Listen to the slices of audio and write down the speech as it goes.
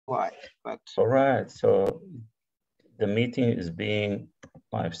why, but. All right, so the meeting is being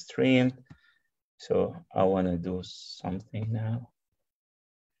live streamed. So I want to do something now.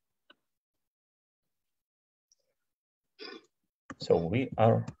 So we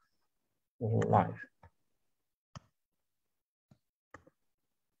are live.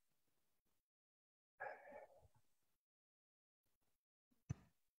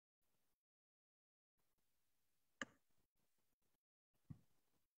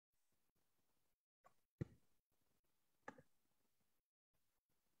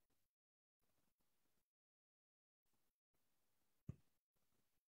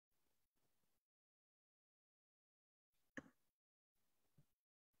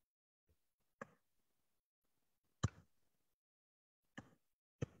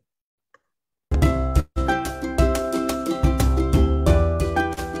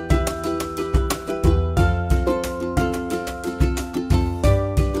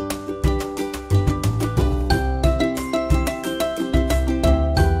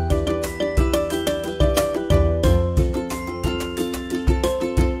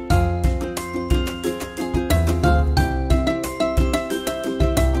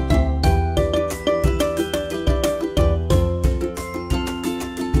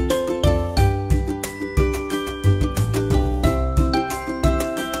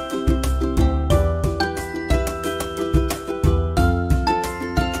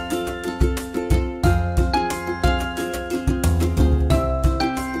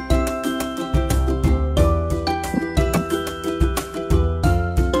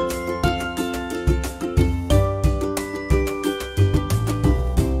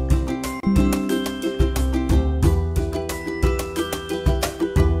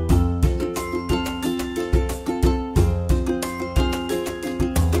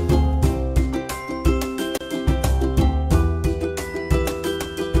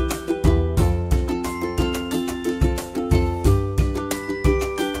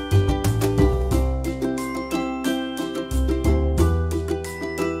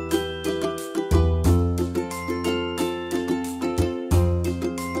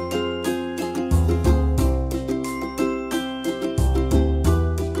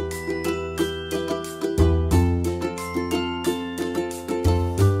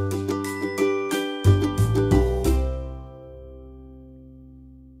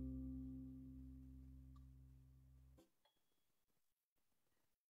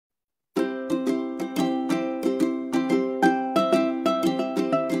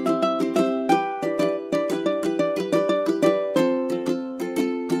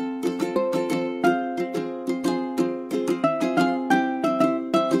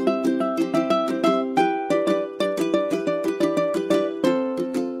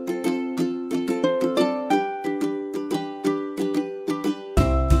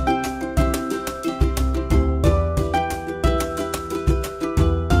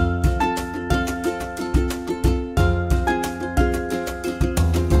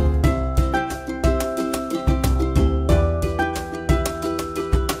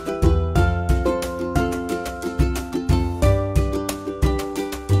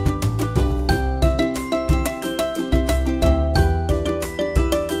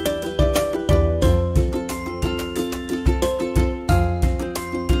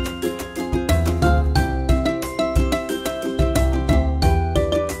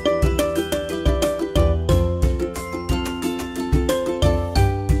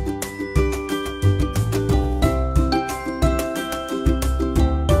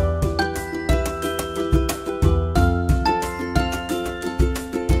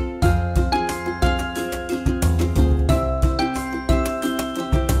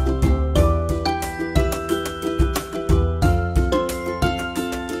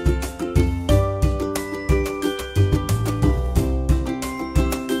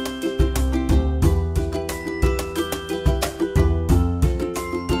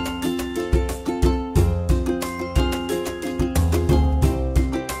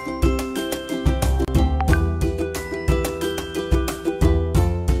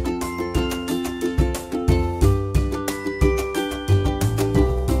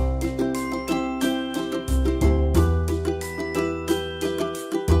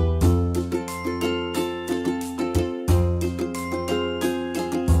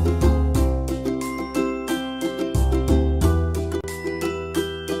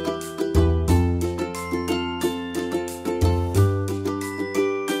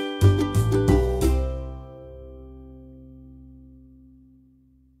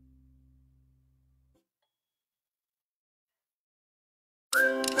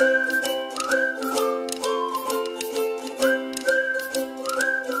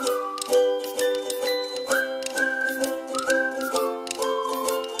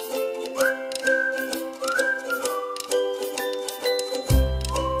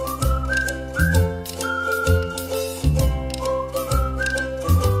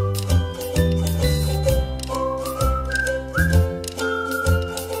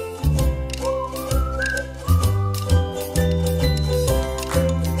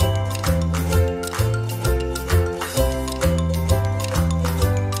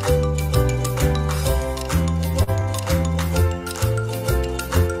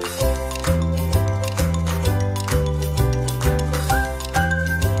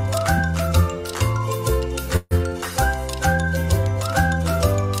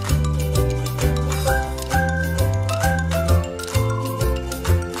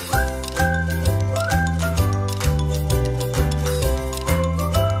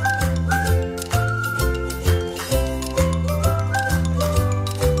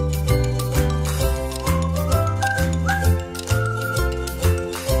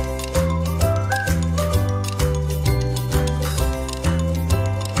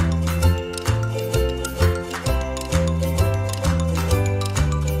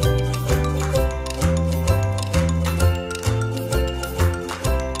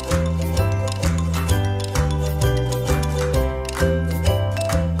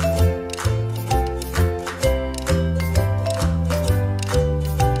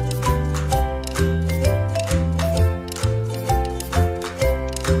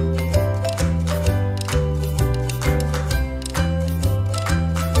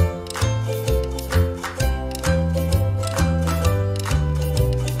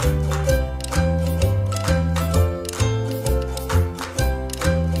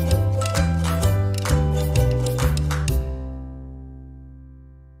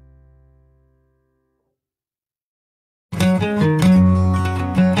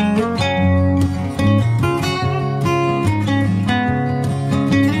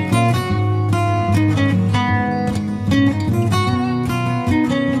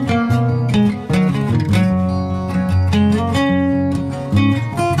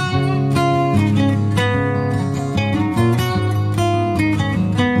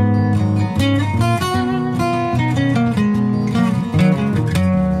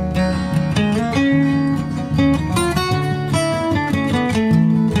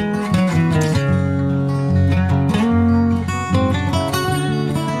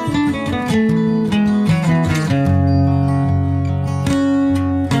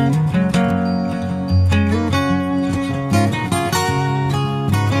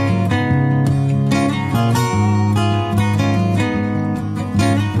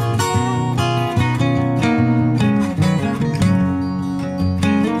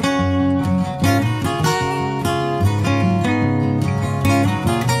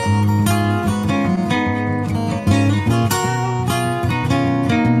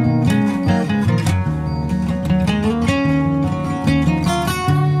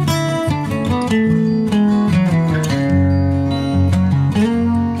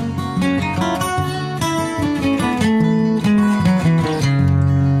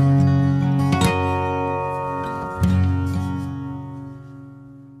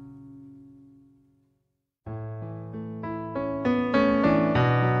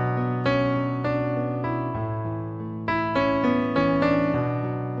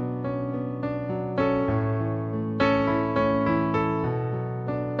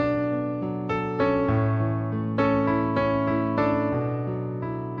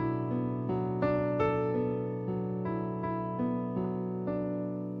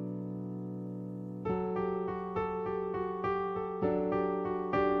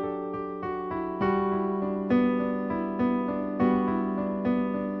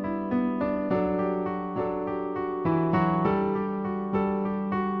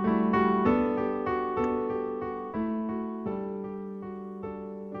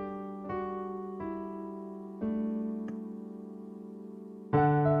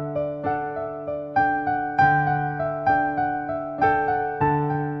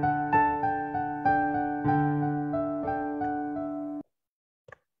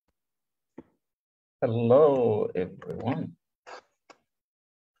 Hello, everyone.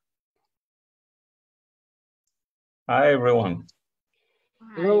 Hi, everyone.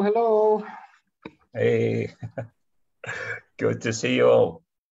 Hello, hello. Hey, good to see you all.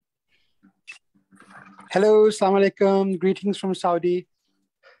 Hello, Assalamu alaikum. Greetings from Saudi.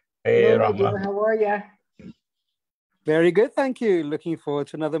 Hey, Hello, my Rama. dear. How are you? Very good, thank you. Looking forward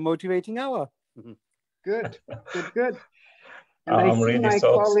to another motivating hour. Good, good, good. And I I'm see really my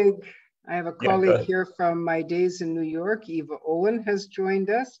so. colleague, I have a Yeah, colleague good. here from my days in New York, Eva Owen has joined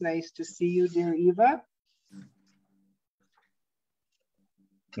us. Nice to see you, dear Eva.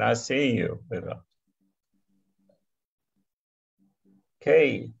 Nice seeing you, Eva.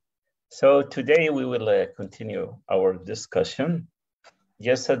 Okay, so today we will continue our discussion.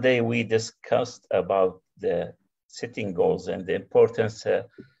 Yesterday we discussed about the setting goals and the importance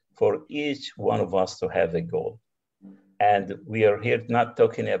for each one of us to have a goal. And we are here not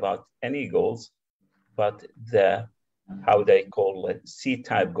talking about any goals, but the, how they call it,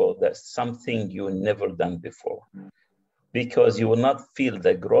 C-type goal. That's something you never done before. Because you will not feel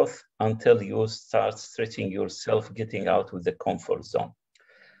the growth until you start stretching yourself, getting out of the comfort zone.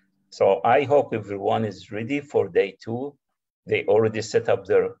 So I hope everyone is ready for day 2. They already set up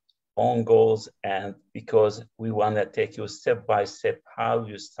their own goals, and because we want to take you step by step how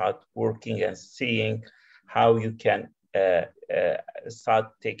you start working and seeing how you can start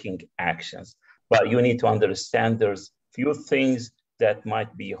taking actions. But you need to understand there's few things that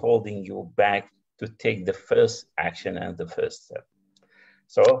might be holding you back to take the first action and the first step.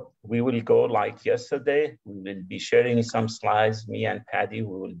 So we will go like yesterday. We will be sharing some slides, me and Paddy,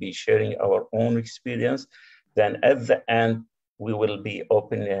 we will be sharing our own experience. Then at the end, we will be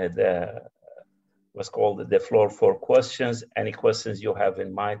opening what's called the floor for questions. Any questions you have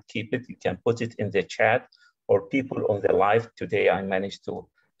in mind, keep it. You can put it in the chat, or people on the live today. I managed to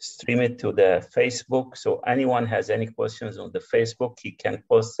stream it to the Facebook. So anyone has any questions on the Facebook, he can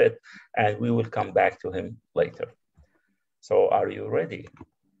post it and we will come back to him later. So are you ready?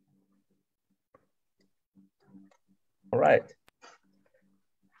 All right.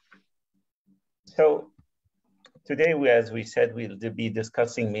 So today, as we said, we'll be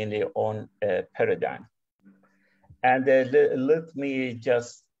discussing mainly on paradigm. And let me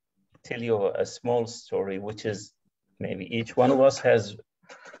just tell you a small story, which is maybe each one of us has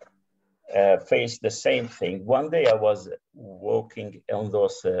faced the same thing. One day I was walking on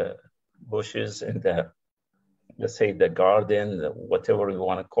those bushes in the, let's say, the garden, whatever you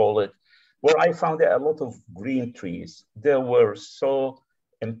want to call it, where I found a lot of green trees. They were so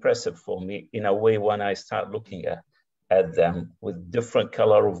impressive for me in a way when I start looking at them with different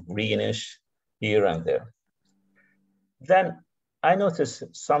color of greenish here and there. Then I noticed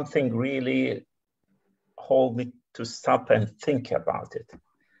something really hold me to stop and think about it.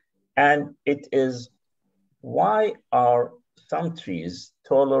 And it is, why are some trees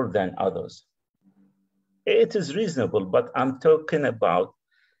taller than others? It is reasonable, but I'm talking about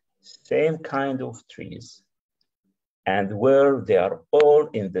same kind of trees and where they are all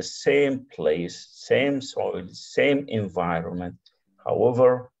in the same place, same soil, same environment.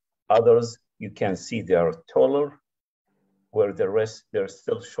 However, others, you can see they are taller, where the rest, they're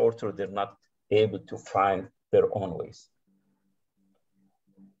still shorter, they're not able to find their own ways.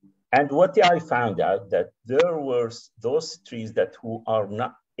 And what I found out that there were those trees that who are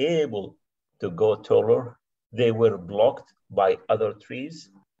not able to go taller, they were blocked by other trees.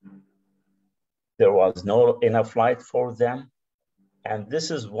 There was no enough light for them. And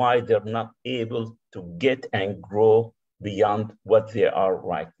this is why they're not able to get and grow beyond what they are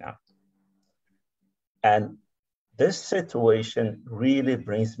right now. And this situation really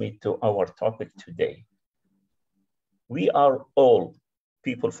brings me to our topic today. We are all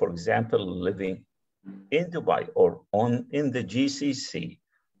people, for example, living in Dubai or in the GCC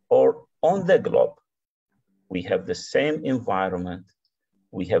or on the globe. We have the same environment.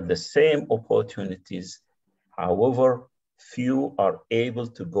 We have the same opportunities. However, few are able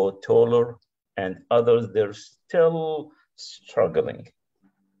to go taller and others, they're still struggling.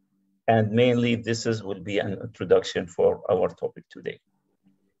 And mainly this will be an introduction for our topic today.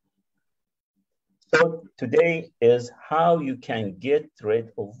 So today is how you can get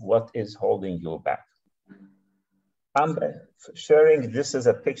rid of what is holding you back. I'm sharing, this is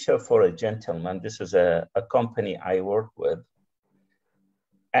a picture for a gentleman. This is a company I work with.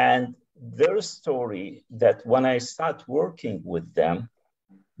 And their story that when I start working with them,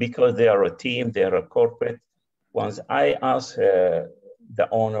 because they are a team, they are a corporate, once I asked the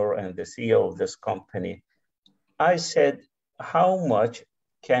owner and the CEO of this company, I said, how much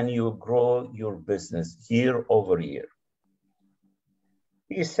can you grow your business year over year?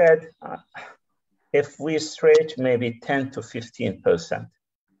 He said, If we stretch maybe 10 to 15%.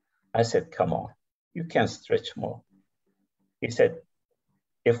 I said, come on, you can stretch more. He said,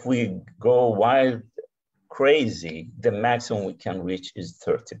 if we go wild, crazy, the maximum we can reach is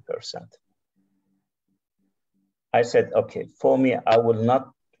 30%. I said, okay, for me, I will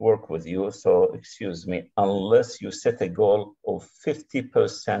not work with you, so excuse me, unless you set a goal of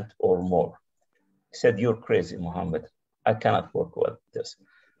 50% or more. He said, you're crazy, Mohammed. I cannot work with this.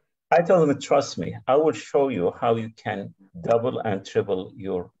 I told him, trust me, I will show you how you can double and triple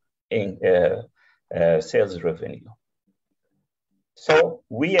your sales revenue. So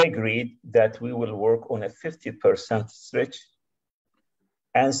we agreed that we will work on a 50% stretch.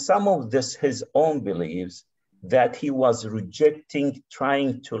 And some of this, his own beliefs, that he was rejecting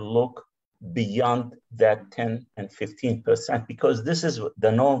trying to look beyond that 10 and 15%, because this is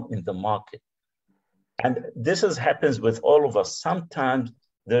the norm in the market. And this happens with all of us. Sometimes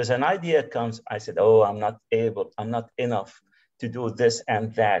there's an idea comes, I said, oh, I'm not able, I'm not enough to do this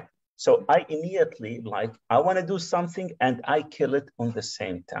and that. So I immediately I want to do something and I kill it on the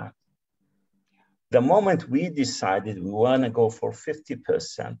same time. The moment we decided we want to go for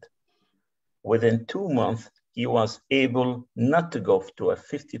 50%, within 2 months, he was able not to go to a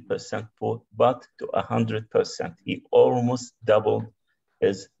 50% pool, but to 100%. He almost doubled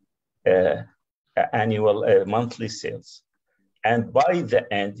his annual monthly sales. And by the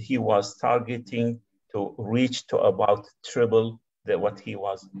end, he was targeting to reach to about triple what he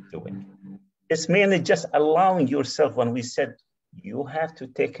was doing. It's mainly just allowing yourself, when we said, you have to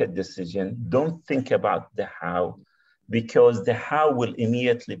take a decision, don't think about the how, because the how will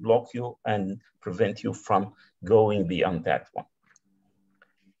immediately block you and prevent you from going beyond that one.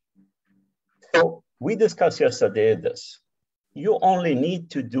 So we discussed yesterday this. You only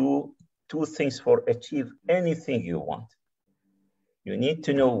need to do 2 things for achieve anything you want. You need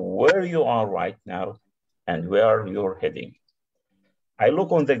to know where you are right now and where you're heading. I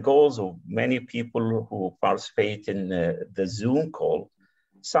look on the goals of many people who participate in the Zoom call.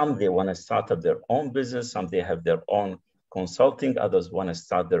 Some, they want to start up their own business. Some, they have their own consulting. Others want to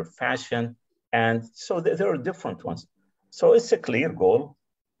start their fashion. And so there are different ones. So it's a clear goal.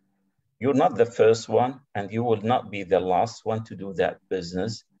 You're not the first one, and you will not be the last one to do that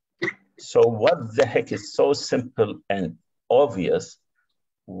business. So what the heck is so simple and obvious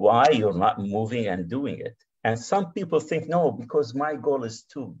why you're not moving and doing it? And some people think, no, because my goal is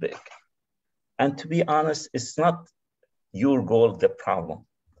too big. And to be honest, it's not your goal the problem.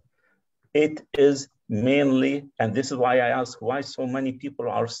 It is mainly, and this is why I ask why so many people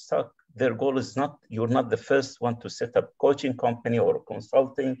are stuck. Their goal is not, you're not the first one to set up a coaching company or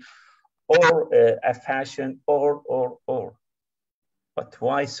consulting or a fashion or. But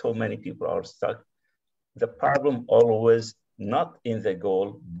why so many people are stuck? The problem always not in the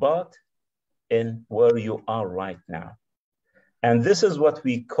goal, but in where you are right now. And this is what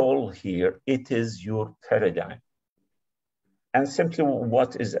we call here, it is your paradigm. And simply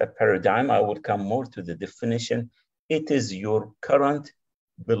what is a paradigm? I will come more to the definition. It is your current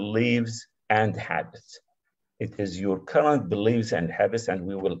beliefs and habits. It is your current beliefs and habits, and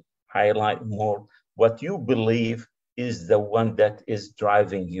we will highlight more. What you believe is the one that is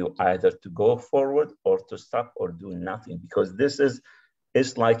driving you either to go forward or to stop or do nothing, because this is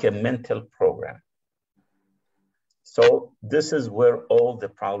like a mental program. So this is where all the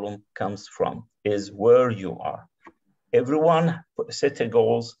problem comes from, is where you are. Everyone set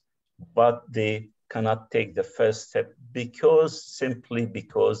goals, but they cannot take the first step simply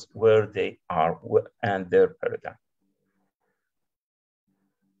because where they are and their paradigm.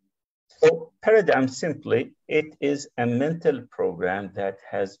 So paradigm simply, it is a mental program that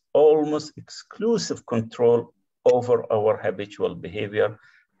has almost exclusive control over our habitual behavior,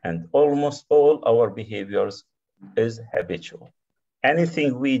 and almost all our behaviors is habitual.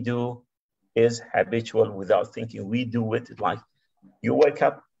 Anything we do is habitual without thinking. We do it like you wake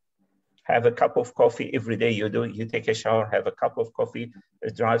up, have a cup of coffee every day. You take a shower, have a cup of coffee,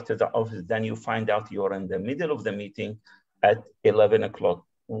 drive to the office. Then you find out you're in the middle of the meeting at 11 o'clock.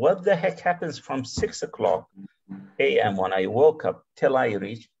 What the heck happens from 6 o'clock a.m. when I woke up till I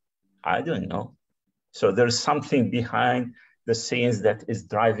reach? I don't know. So there's something behind the scenes that is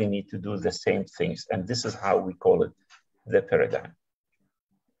driving me to do the same things. And this is how we call it the paradigm.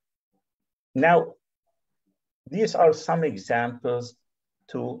 Now, these are some examples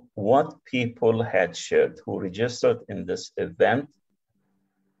to what people had shared who registered in this event.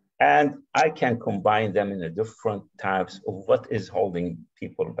 And I can combine them in the different types of what is holding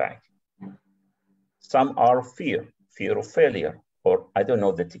people back. Some are fear of failure, or I don't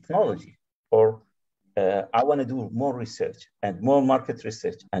know the technology, or I want to do more research and more market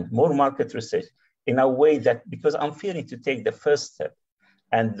research and more market research. in a way that, because I'm fearing to take the first step.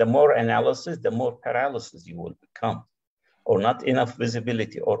 And the more analysis, the more paralysis you will become, or not enough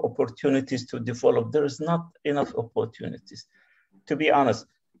visibility or opportunities to develop. There is not enough opportunities. To be honest,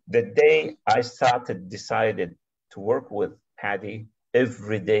 the day I decided to work with Paddy,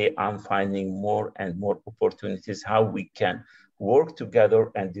 every day I'm finding more and more opportunities how we can work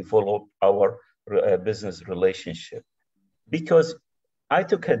together and develop our business relationship. Because I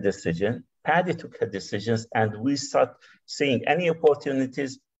took a decision, Paddy took a decisions, and we start seeing any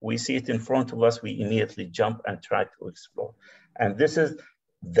opportunities, we see it in front of us, we immediately jump and try to explore. And this is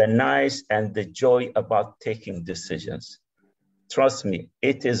the nice and the joy about taking decisions. Trust me,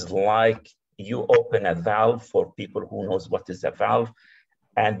 it is like you open a valve for people who knows what is a valve,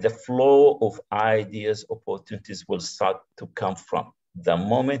 and the flow of ideas, opportunities will start to come from the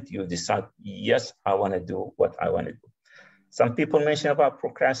moment you decide, yes, I want to do what I want to do. Some people mention about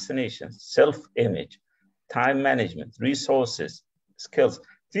procrastination, self-image, time management, resources, skills.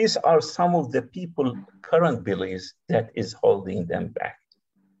 These are some of the people's current beliefs that is holding them back.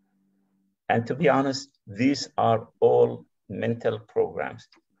 And to be honest, these are all mental programs.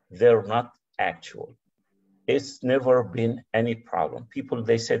 They're not actual. It's never been any problem. People,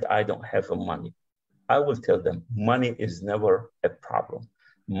 they said, I don't have money. I will tell them, money is never a problem.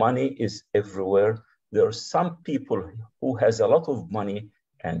 Money is everywhere. There are some people who has a lot of money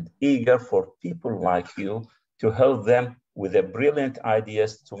and eager for people like you to help them with the brilliant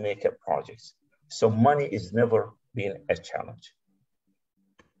ideas to make a project. So money is never been a challenge.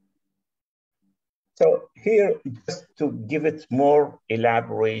 So here, just to give it more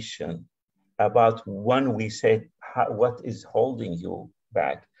elaboration about when we said, what is holding you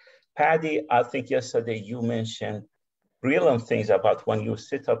back? Paddy, I think yesterday you mentioned brilliant things about when you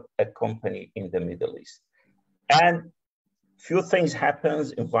set up a company in the Middle East. And few things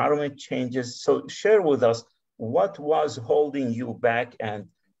happens, environment changes. So share with us what was holding you back and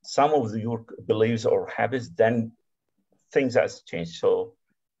some of your beliefs or habits, then things has changed. So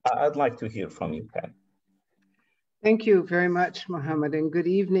I'd like to hear from you, Paddy. Thank you very much, Mohammed, and good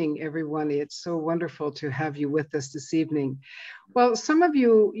evening, everyone. It's so wonderful to have you with us this evening. Well, some of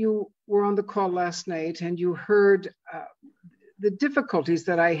you were on the call last night and you heard the difficulties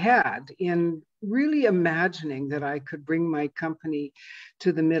that I had in really imagining that I could bring my company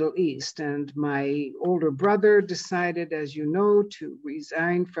to the Middle East. And my older brother decided, as you know, to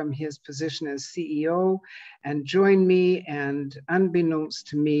resign from his position as CEO and join me. And unbeknownst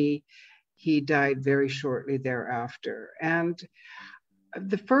to me, he died very shortly thereafter. And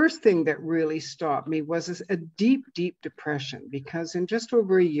the first thing that really stopped me was a deep, deep depression, because in just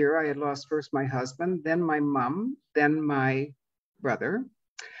over a year, I had lost first my husband, then my mom, then my brother.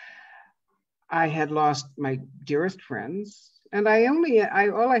 I had lost my dearest friends, and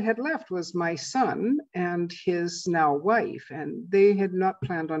all I had left was my son and his now wife, and they had not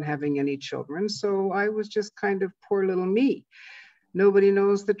planned on having any children. So I was just kind of poor little me. Nobody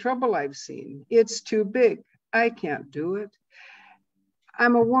knows the trouble I've seen. It's too big. I can't do it.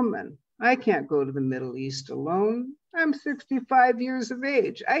 I'm a woman. I can't go to the Middle East alone. I'm 65 years of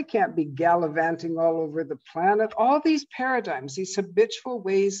age. I can't be gallivanting all over the planet. All these paradigms, these habitual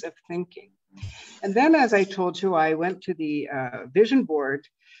ways of thinking. And then, as I told you, I went to the vision board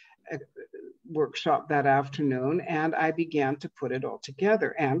workshop that afternoon, and I began to put it all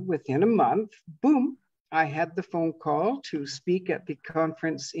together. And within a month, boom, I had the phone call to speak at the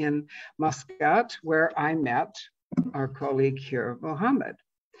conference in Muscat, where I met our colleague here, Mohammed.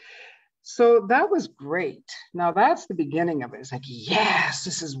 So that was great. Now that's the beginning of it. It's like, yes,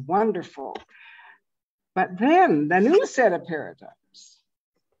 this is wonderful. But then the new set of paradigms.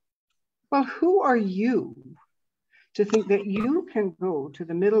 Well, who are you to think that you can go to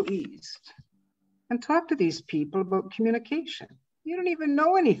the Middle East and talk to these people about communication? You don't even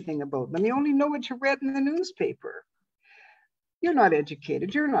know anything about them. You only know what you read in the newspaper. You're not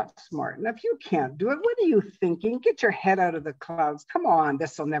educated. You're not smart enough. You can't do it. What are you thinking? Get your head out of the clouds. Come on,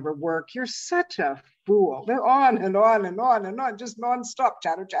 this will never work. You're such a fool. They're on and on and on and on, just nonstop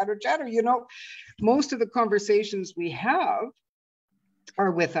chatter, chatter, chatter. You know, most of the conversations we have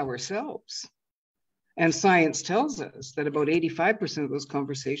are with ourselves. And science tells us that about 85% of those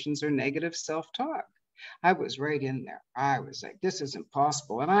conversations are negative self-talk. I was right in there. I was like, this is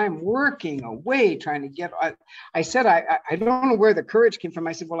impossible. And I'm working away trying to get, I said, I don't know where the courage came from.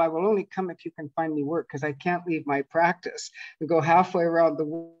 I said, well, I will only come if you can find me work, because I can't leave my practice and go halfway around the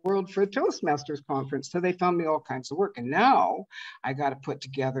world for a Toastmasters conference. So they found me all kinds of work. And now I got to put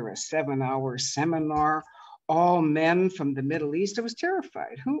together a 7-hour seminar all men from the Middle East. I was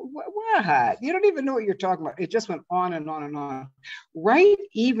terrified. What? You don't even know what you're talking about. It just went on and on and on. Right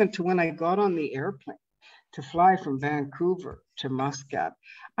even to when I got on the airplane to fly from Vancouver to Muscat,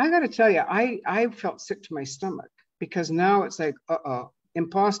 I got to tell you, I felt sick to my stomach, because now it's like,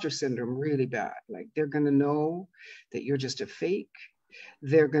 imposter syndrome really bad. Like, they're going to know that you're just a fake.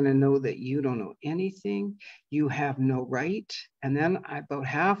 They're going to know that you don't know anything. You have no right. And then about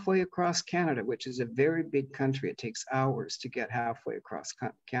halfway across Canada, which is a very big country, it takes hours to get halfway across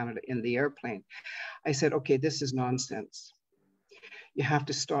Canada in the airplane. I said, okay, this is nonsense. You have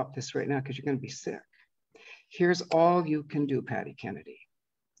to stop this right now because you're going to be sick. Here's all you can do, Paddy Kennedy.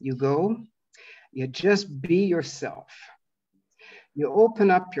 You go, you just be yourself. You open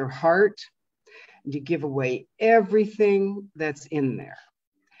up your heart, and you give away everything that's in there.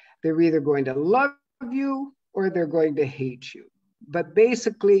 They're either going to love you or they're going to hate you. But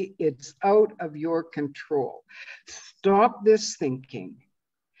basically, it's out of your control. Stop this thinking.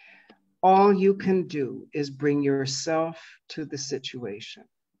 All you can do is bring yourself to the situation.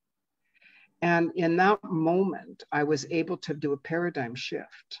 And in that moment, I was able to do a paradigm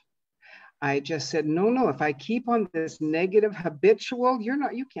shift. I just said, no, if I keep on this negative habitual,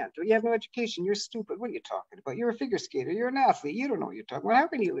 you can't do it. You have no education. You're stupid. What are you talking about? You're a figure skater. You're an athlete. You don't know what you're talking about. How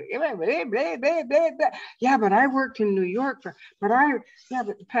can you? Yeah, but I worked in New York but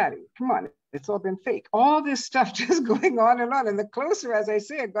Paddy, come on. It's all been fake. All this stuff just going on and on. And the closer, as I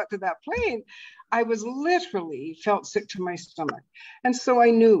say, I got to that plane, I was literally felt sick to my stomach. And so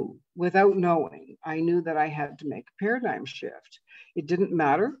I knew, without knowing, I knew that I had to make a paradigm shift. It didn't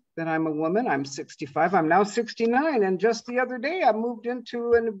matter that I'm a woman. I'm 65. I'm now 69. And just the other day, I moved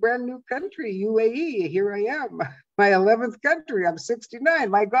into a brand new country, UAE. Here I am, my 11th country. I'm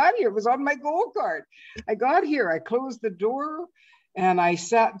 69. I got here. It was on my goal card. I got here. I closed the door and I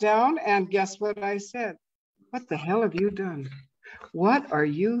sat down. And guess what I said? What the hell have you done? What are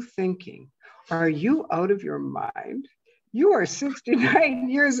you thinking? Are you out of your mind? You are 69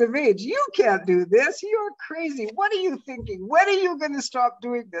 years of age. You can't do this. You're crazy. What are you thinking? When are you going to stop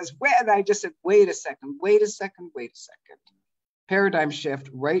doing this? And I just said, wait a second. Paradigm shift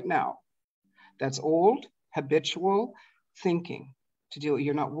right now. That's old, habitual thinking to do it.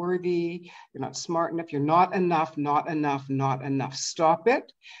 You're not worthy. You're not smart enough. You're not enough. Stop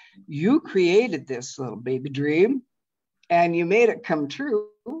it. You created this little baby dream and you made it come true.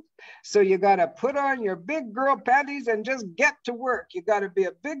 So you got to put on your big girl panties and just get to work. You got to be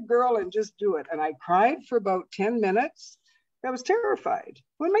a big girl and just do it. And I cried for about 10 minutes. I was terrified.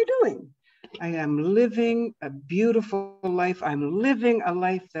 What am I doing? I am living a beautiful life. I'm living a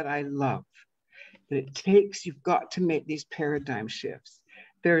life that I love. But you've got to make these paradigm shifts.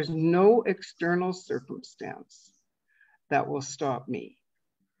 There's no external circumstance that will stop me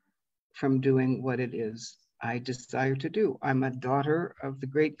from doing what it is I desire to do. I'm a daughter of the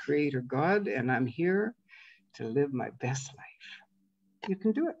great creator God, and I'm here to live my best life. You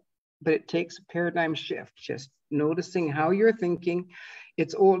can do it, but it takes a paradigm shift, just noticing how you're thinking.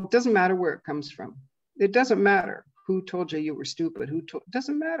 It's old. It doesn't matter where it comes from. It doesn't matter who told you were stupid, it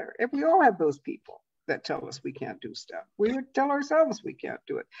doesn't matter. We all have those people that tell us we can't do stuff. We would tell ourselves we can't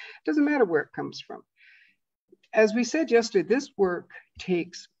do it. It doesn't matter where it comes from. As we said yesterday, this work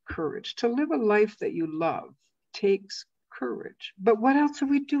takes courage. To live a life that you love takes courage. But what else are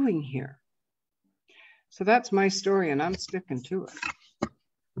we doing here? So that's my story, and I'm sticking to it.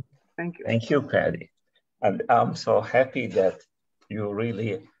 Thank you. Thank you, Paddy. And I'm so happy that you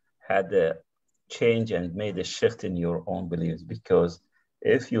really had a change and made a shift in your own beliefs, because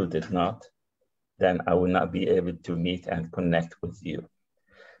if you did not, then I would not be able to meet and connect with you.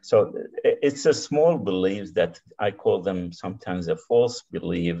 So it's a small beliefs that I call them sometimes a false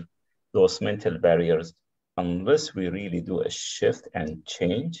belief, those mental barriers. Unless we really do a shift and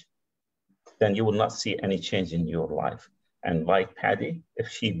change, then you will not see any change in your life. And like Paddy, if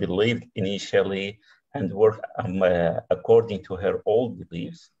she believed initially and worked according to her old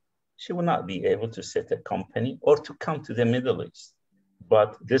beliefs, she will not be able to set a company or to come to the Middle East.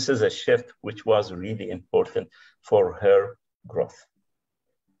 But this is a shift which was really important for her growth.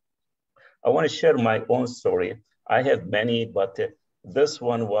 I want to share my own story. I have many, but this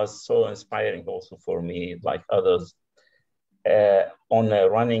one was so inspiring also for me, like others, on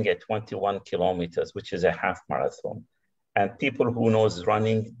running at 21 kilometers, which is a half marathon. And people who knows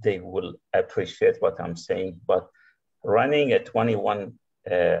running, they will appreciate what I'm saying. But running a 21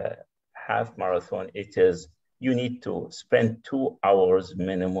 half marathon, you need to spend 2 hours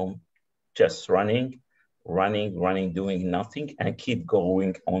minimum just running, doing nothing, and keep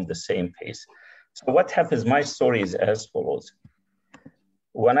going on the same pace. So what happens, my story is as follows.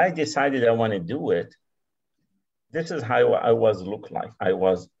 When I decided I want to do it, This is how I was look like. I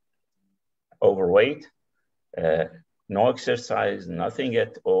was overweight, no exercise, nothing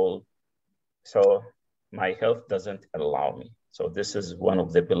at all. So my health doesn't allow me. So this is one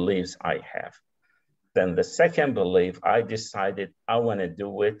of the beliefs I have. Then the second belief, I decided I want to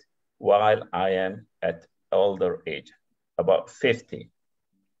do it while I am at older age, about 50.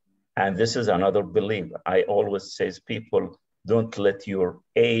 And this is another belief. I always say people, don't let your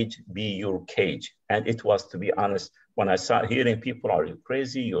age be your cage. And it was, to be honest, when I started hearing people, are you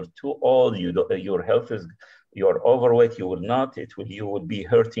crazy? You're too old. Your health is, you're overweight. You will not. You will be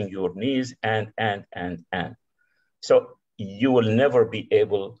hurting your knees and. So you will never be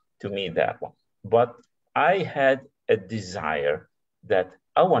able to meet that one. But I had a desire that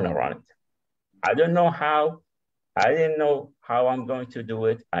I want to run it. I don't know how. I didn't know how I'm going to do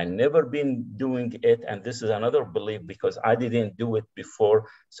it. I never been doing it. And this is another belief because I didn't do it before,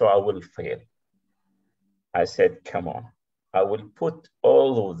 so I will fail. I said, come on, I will put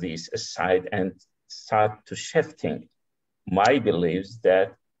all of these aside and start to shifting my beliefs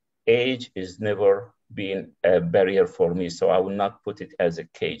that age is never been a barrier for me. So I will not put it as a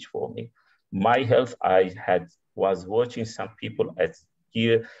cage for me. My health, was watching some people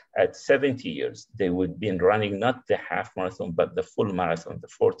at 70 years, they would be running not the half marathon, but the full marathon, the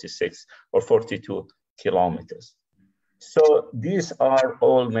 46 or 42 kilometers. So these are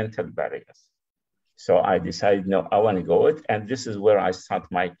all mental barriers. So I decided, no, I want to go it. And this is where I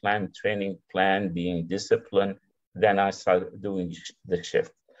start my training plan, being disciplined. Then I started doing the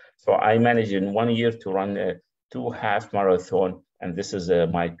shift. So I managed in 1 year to run a 2 half marathon. And this is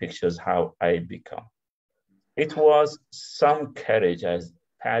my pictures, how I become. It was some courage, as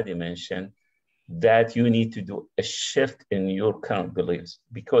Paddy mentioned, that you need to do a shift in your current beliefs,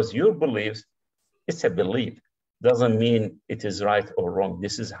 because your beliefs, it's a belief. Doesn't mean it is right or wrong.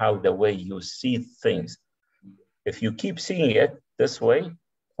 This is how the way you see things. If you keep seeing it this way,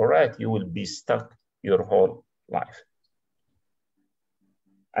 all right, you will be stuck your whole life.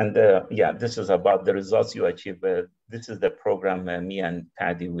 And yeah, this is about the results you achieve. This is the program me and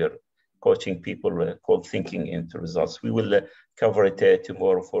Paddy, we're coaching people called Thinking into Results. We will cover it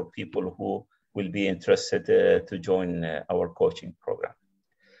tomorrow for people who will be interested to join our coaching program.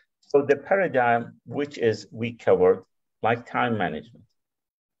 So the paradigm, which is we covered, like time management.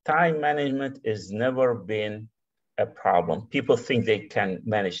 Time management has never been a problem. People think they can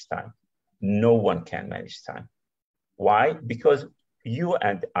manage time. No one can manage time. Why? Because you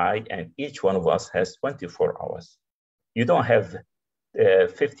and I and each one of us has 24 hours. You don't have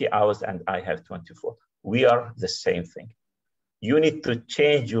 50 hours and I have 24. We are the same thing. You need to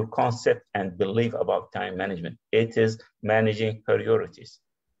change your concept and belief about time management. It is managing priorities.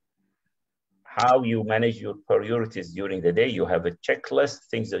 How you manage your priorities during the day, you have a checklist,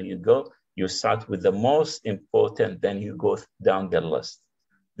 things that you start with the most important, then you go down the list.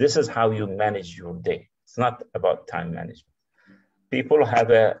 This is how you manage your day. It's not about time management. People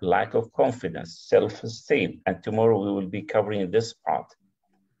have a lack of confidence, self-esteem, and tomorrow we will be covering this part.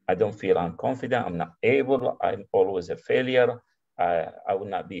 I don't feel confident, I'm not able, I'm always a failure, I will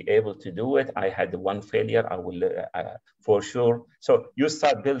not be able to do it. I had one failure, I will, for sure. So you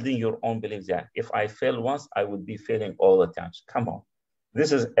start building your own beliefs that if I fail once, I would be failing all the time. Come on.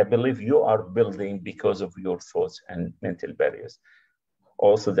 This is a belief you are building because of your thoughts and mental barriers.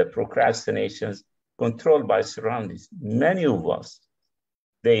 Also the procrastinations, controlled by surroundings. Many of us,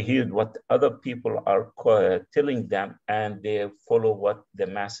 they hear what other people are telling them and they follow what the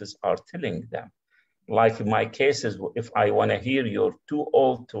masses are telling them. Like in my cases, if I want to hear you're too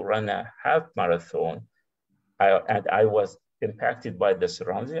old to run a half marathon, and I was impacted by the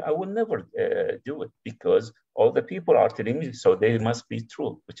surroundings, I will never do it because all the people are telling me, so they must be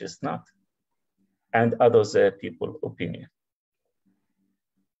true, which is not. And others people opinion.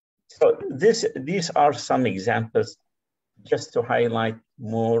 So these are some examples just to highlight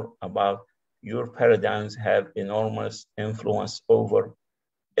more about your paradigms have enormous influence over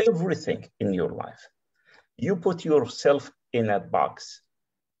everything in your life. You put yourself in a box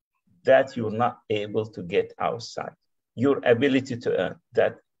that you're not able to get outside. Your ability to earn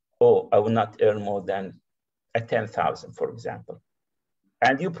that, oh, I will not earn more than 10,000, for example.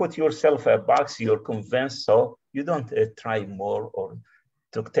 And you put yourself in a box, you're convinced, so you don't try more or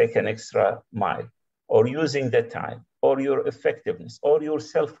to take an extra mile or using the time or your effectiveness or your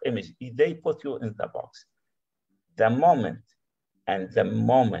self-image. They put you in the box. The moment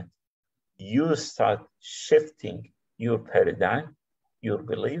you start shifting your paradigm, your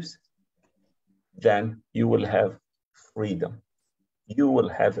beliefs, then you will have freedom. You will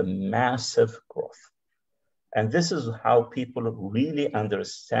have a massive growth. And this is how people really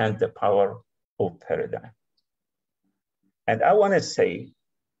understand the power of paradigm. And I want to say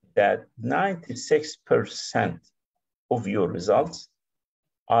that 96% of your results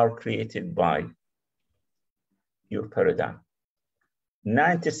are created by your paradigm.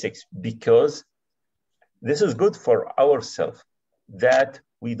 96, because this is good for ourselves, that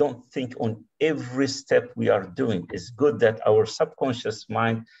we don't think on every step we are doing. It's good that our subconscious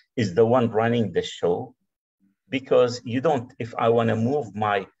mind is the one running the show, because you don't, if I want to move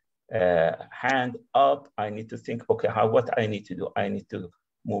my hand up, I need to think, okay, what I need to do? I need to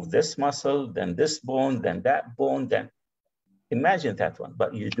move this muscle, then this bone, then that bone, then imagine that one,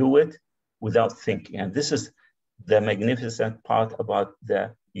 but you do it without thinking. And this is the magnificent part about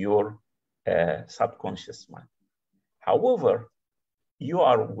your subconscious mind. However, you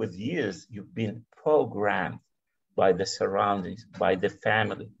are with years, you've been programmed by the surroundings, by the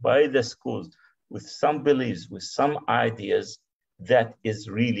family, by the schools, with some beliefs, with some ideas that is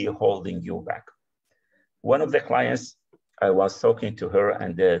really holding you back. One of the clients, I was talking to her,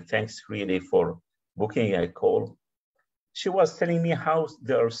 and thanks really for booking a call. She was telling me how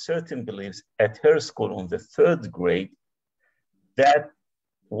there are certain beliefs at her school on the 3rd grade that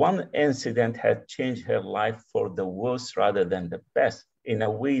one incident had changed her life for the worse rather than the best, in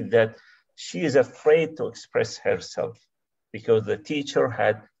a way that she is afraid to express herself because the teacher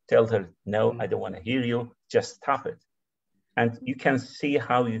had told her, no, I don't want to hear you, just stop it. And you can see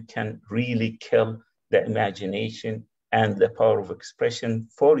how you can really kill the imagination and the power of expression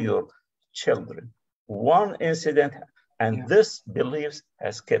for your children. One incident, and this belief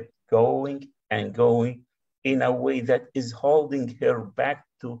has kept going and going in a way that is holding her back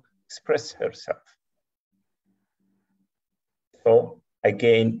to express herself. So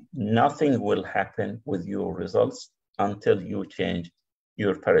again, nothing will happen with your results until you change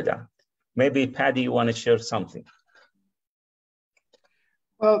your paradigm. Maybe Paddy, you want to share something?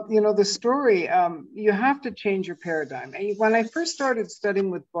 Well, you know, the story, you have to change your paradigm. And when I first started studying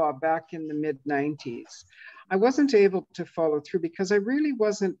with Bob back in the mid-90s, I wasn't able to follow through because I really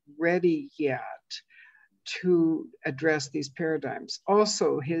wasn't ready yet to address these paradigms.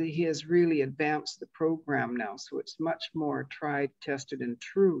 Also, he has really advanced the program now, so it's much more tried, tested, and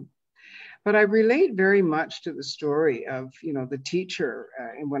true. But I relate very much to the story of, you know, the teacher.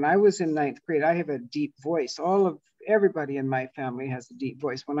 And when I was in 9th grade, I have a deep voice. Everybody in my family has a deep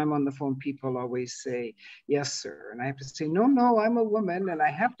voice. When I'm on the phone, people always say, yes, sir. And I have to say, no, I'm a woman. And I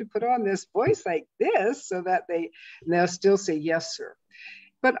have to put on this voice like this so that they'll still say, yes, sir.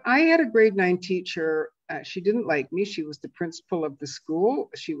 But I had a grade 9 teacher. She didn't like me. She was the principal of the school.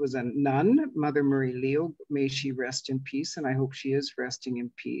 She was a nun, Mother Marie Leo. May she rest in peace. And I hope she is resting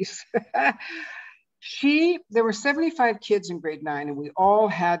in peace. There were 75 kids in grade 9, and we all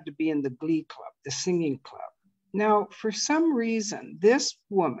had to be in the glee club, the singing club. Now, for some reason, this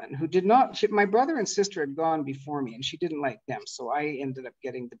woman who did not, my brother and sister had gone before me, and she didn't like them. So I ended up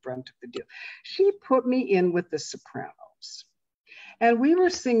getting the brunt of the deal. She put me in with the sopranos. And we were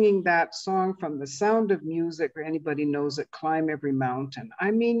singing that song from The Sound of Music, or anybody knows it, Climb Every Mountain.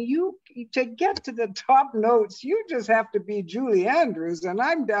 I mean, to get to the top notes, you just have to be Julie Andrews, and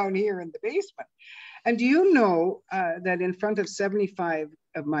I'm down here in the basement. And do you know that in front of 75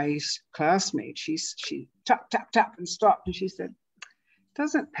 of my classmates, she tap, tap, tap, and stopped, and she said,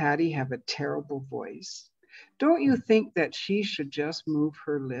 doesn't Paddy have a terrible voice? Don't you think that she should just move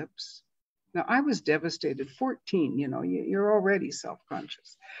her lips? Now, I was devastated, 14, you know, you're already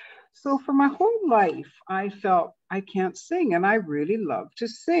self-conscious. So for my whole life, I felt I can't sing, and I really love to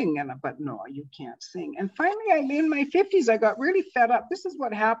sing, but no, you can't sing. And finally, in my 50s, I got really fed up. This is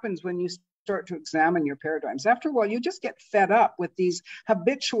what happens when you start to examine your paradigms. After a while, you just get fed up with these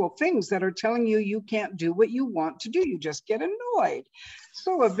habitual things that are telling you you can't do what you want to do. You just get annoyed.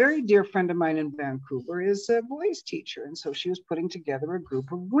 So a very dear friend of mine in Vancouver is a voice teacher, and so she was putting together a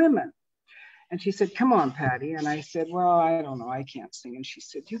group of women. And she said, come on, Paddy. And I said, well, I don't know, I can't sing. And she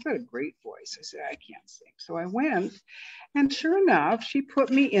said, you've got a great voice. I said, I can't sing. So I went, and sure enough, she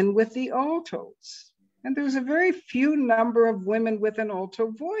put me in with the altos. And there was a very few number of women with an alto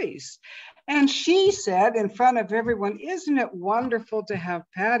voice. And she said in front of everyone, isn't it wonderful to have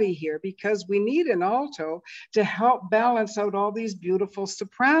Paddy here? Because we need an alto to help balance out all these beautiful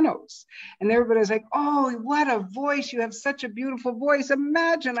sopranos. And everybody's like, oh, what a voice. You have such a beautiful voice.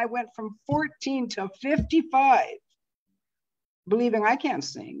 Imagine I went from 14 to 55, believing I can't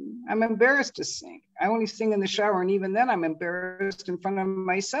sing. I'm embarrassed to sing. I only sing in the shower. And even then I'm embarrassed in front of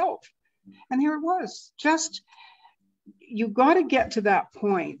myself. And here it was, just, you got to get to that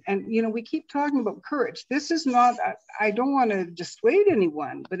point. And, you know, we keep talking about courage. This is not, I don't want to dissuade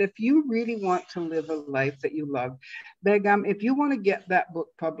anyone, but if you really want to live a life that you love, Begum, if you want to get that book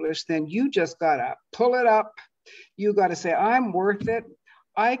published, then you just got to pull it up You got to say, I'm worth it.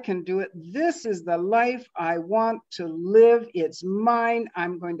 I can do it. This is the life I want to live. It's mine.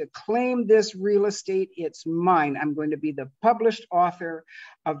 I'm going to claim this real estate. It's mine. I'm going to be the published author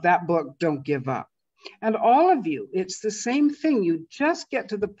of that book, Don't Give Up. And all of you, it's the same thing. You just get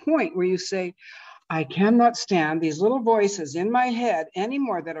to the point where you say, I cannot stand these little voices in my head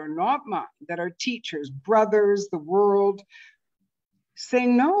anymore that are not mine, that are teachers, brothers, the world,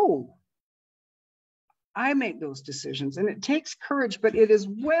 saying no. I make those decisions, and it takes courage, but it is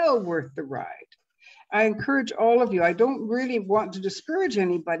well worth the ride. I encourage all of you. I don't really want to discourage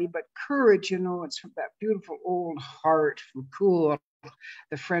anybody, but courage, you know, it's from that beautiful old heart from cool,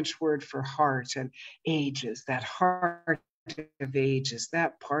 the French word for heart, and ages, that heart of ages,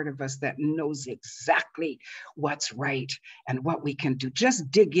 that part of us that knows exactly what's right and what we can do.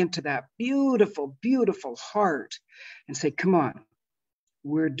 Just dig into that beautiful, beautiful heart and say, come on,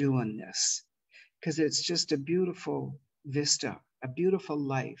 we're doing this. Because it's just a beautiful vista, a beautiful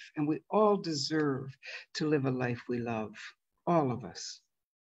life. And we all deserve to live a life we love, all of us.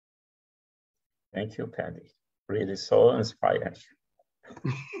 Thank you, Paddy. Really so inspiring.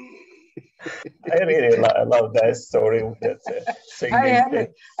 I really love that story. That's I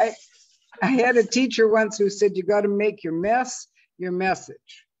had a teacher once who said, you got to make your mess your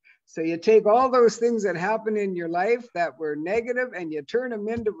message. So you take all those things that happen in your life that were negative and you turn them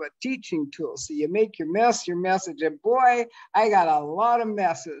into a teaching tool. So you make your mess your message. And boy, I got a lot of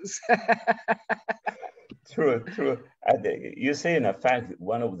messes. True, true. And you say, in fact,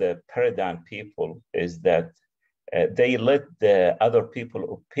 one of the paradigm people is that they let the other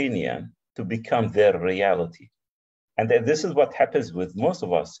people's opinion to become their reality. And this is what happens with most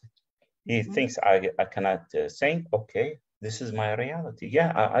of us. He thinks, I cannot sing. Okay, this is my reality.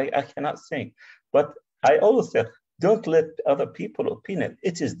 Yeah, I cannot sing. But I always say, don't let other people's opinion,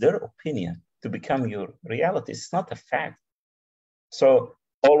 it is their opinion to become your reality. It's not a fact. So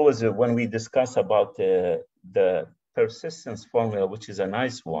always when we discuss about the persistence formula, which is a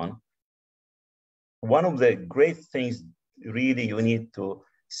nice one of the great things, really, you need to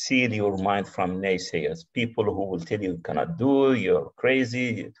seal your mind from naysayers, people who will tell you cannot do, you're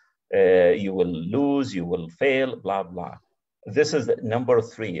crazy, you will lose, you will fail, blah, blah. This is number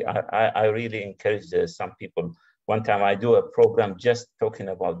 3. I really encourage some people. One time I do a program just talking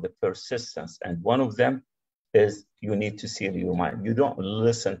about the persistence. And one of them is you need to seal your mind. You don't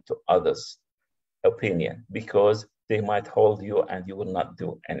listen to others' opinion because they might hold you and you will not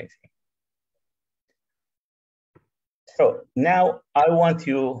do anything. So now I want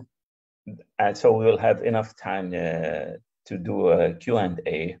you, and so we will have enough time to do a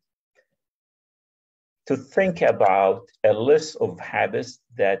Q&A, to think about a list of habits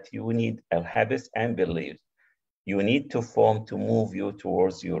that you need, habits and beliefs you need to form to move you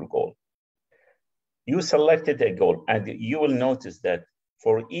towards your goal. You selected a goal, and you will notice that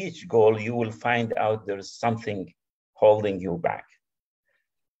for each goal, you will find out there's something holding you back.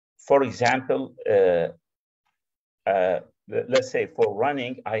 For example, let's say for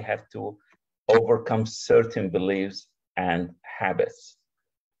running, I have to overcome certain beliefs and habits.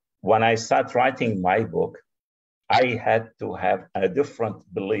 When I start writing my book, I had to have a different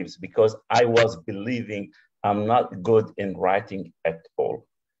beliefs because I was believing I'm not good in writing at all.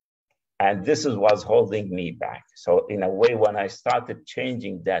 And this was holding me back. So in a way, when I started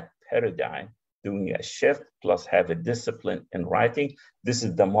changing that paradigm, doing a shift plus have a discipline in writing, this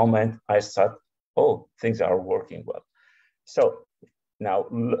is the moment I start, oh, things are working well. So now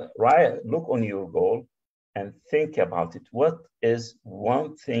look on your goal and think about it. What is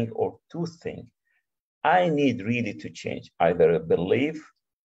one thing or two things I need really to change, either a belief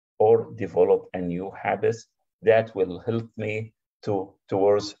or develop a new habits that will help me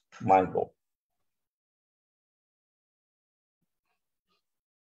towards my goal.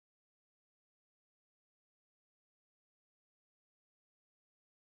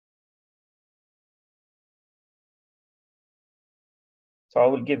 So I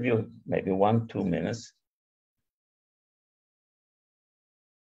will give you maybe 1-2 minutes.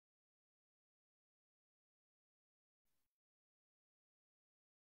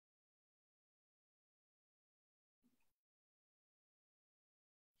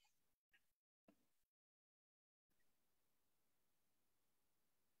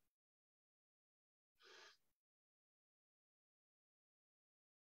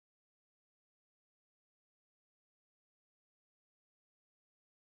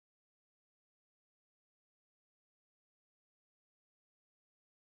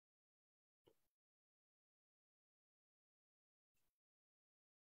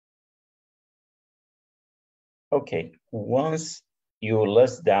 Okay, once you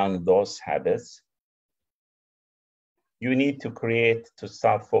list down those habits, you need to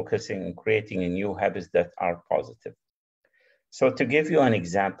start focusing on creating new habits that are positive. So to give you an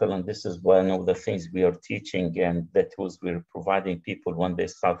example, and this is one of the things we are teaching and the tools we're providing people when they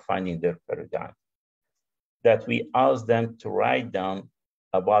start finding their paradigm, that we ask them to write down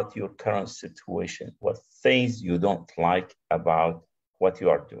about your current situation, what things you don't like about what you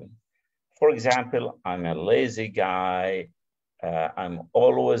are doing. For example, I'm a lazy guy, I'm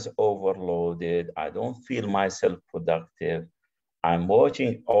always overloaded, I don't feel myself productive, I'm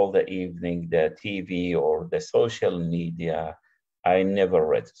watching all the evening the TV or the social media, I never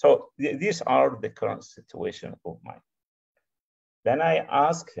read. So these are the current situation of mine. Then I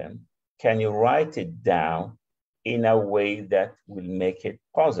ask him, can you write it down in a way that will make it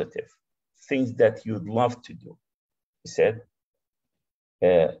positive? Things that you'd love to do. He said,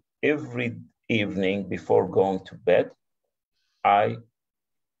 every evening before going to bed, I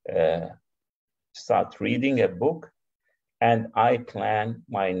start reading a book and I plan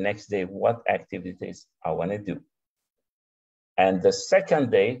my next day, what activities I want to do. And the second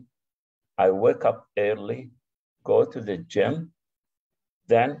day, I wake up early, go to the gym,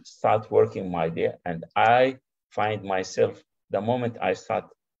 then start working my day. And I find myself, the moment I start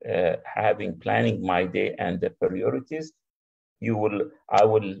planning my day and the priorities, you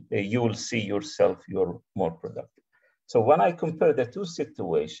will see yourself, you're more productive. So when I compare the two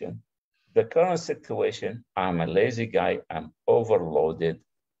situations, the current situation, I'm a lazy guy, I'm overloaded,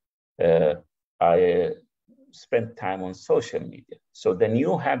 I spend time on social media. So the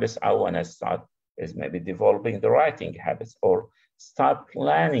new habits I want to start is maybe developing the writing habits or start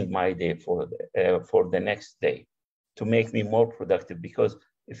planning my day for the next day to make me more productive. Because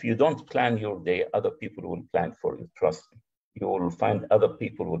if you don't plan your day, other people will plan for you, trust me. You will find other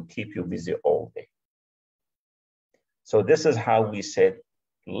people will keep you busy all day. So this is how we said,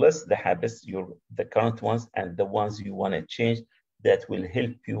 list the habits, the current ones and the ones you want to change that will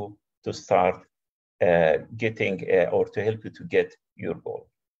help you to start getting or to help you to get your goal.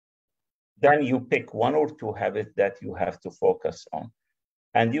 Then you pick one or two habits that you have to focus on.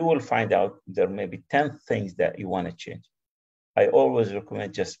 And you will find out there may be 10 things that you want to change. I always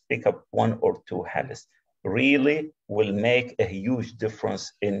recommend just pick up one or two habits. Really will make a huge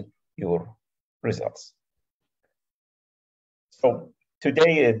difference in your results. So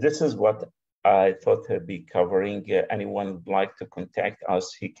today, this is what I thought I'd be covering. Anyone would like to contact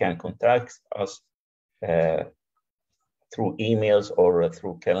us, he can contact us through emails or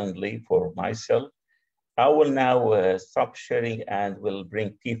through Calendly for myself. I will now stop sharing and will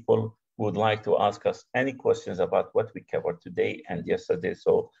bring people who would like to ask us any questions about what we covered today and yesterday.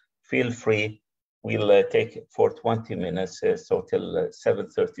 So feel free. We'll take for 20 minutes, so till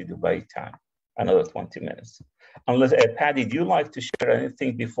 7:30 Dubai time, another 20 minutes. Unless, Paddy, do you like to share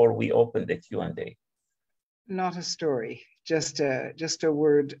anything before we open the Q&A? Not a story, just a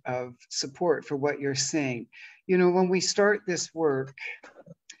word of support for what you're saying. You know, when we start this work,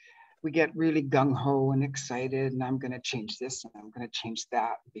 we get really gung-ho and excited, and I'm going to change this and I'm going to change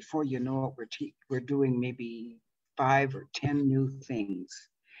that. Before you know it, we're doing maybe 5 or 10 new things.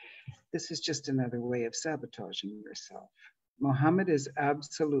 This is just another way of sabotaging yourself. Mohammed is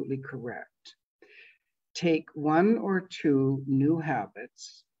absolutely correct. Take 1 or 2 new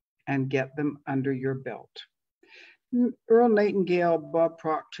habits and get them under your belt. Earl Nightingale, Bob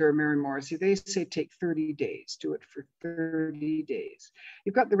Proctor, Mary Morrissey, they say take 30 days, do it for 30 days.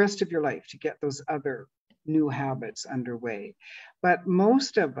 You've got the rest of your life to get those other new habits underway. But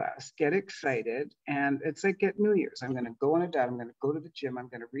most of us get excited and it's like at New Year's, I'm gonna go on a diet, I'm gonna go to the gym, I'm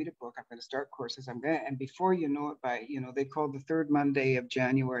gonna read a book, I'm gonna start courses, and before you know it, they call the 3rd Monday of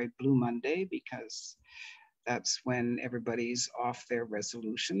January Blue Monday because that's when everybody's off their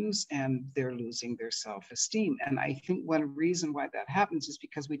resolutions and they're losing their self-esteem. And I think one reason why that happens is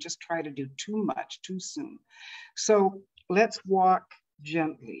because we just try to do too much too soon. So let's walk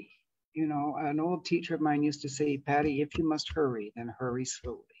gently. You know, an old teacher of mine used to say, Paddy, if you must hurry, then hurry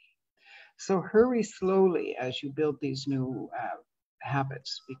slowly. So hurry slowly as you build these new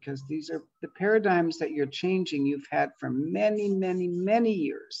habits, because these are the paradigms that you're changing you've had for many, many, many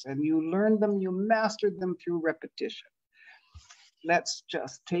years, and you learned them, you mastered them through repetition. Let's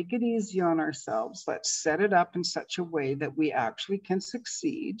just take it easy on ourselves. Let's set it up in such a way that we actually can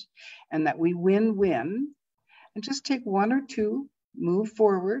succeed and that we win-win, and just take 1 or 2, move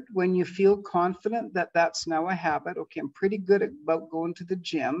forward. When you feel confident that that's now a habit, okay, I'm pretty good about going to the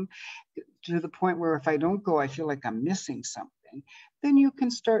gym to the point where if I don't go, I feel like I'm missing something. Then you can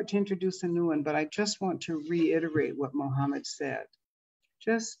start to introduce a new one. But I just want to reiterate what Mohammed said.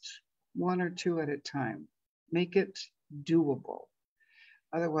 Just 1 or 2 at a time. Make it doable.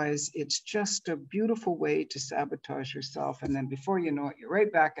 Otherwise, it's just a beautiful way to sabotage yourself. And then before you know it, you're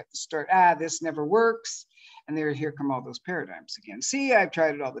right back at the start. This never works. And here come all those paradigms again. See, I've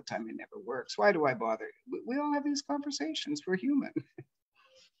tried it all the time. It never works. Why do I bother? We all have these conversations. We're human.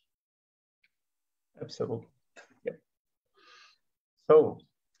 Absolutely. Yep. So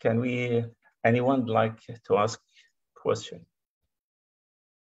anyone like to ask a question?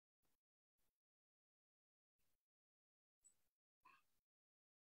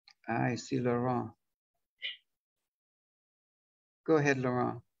 I see Laurent. Go ahead,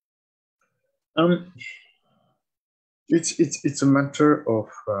 Laurent. It's a matter of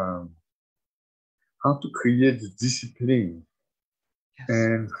how to create the discipline. Yes.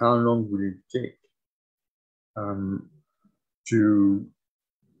 And how long will it take to,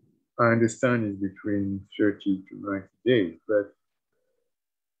 I understand it's between 30 to 90 days, but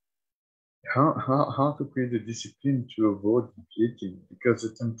how to create the discipline to avoid deviating? Because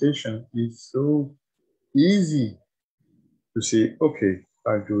the temptation is so easy to say, okay,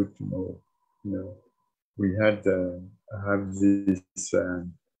 I'll do it tomorrow. You know, we had I have this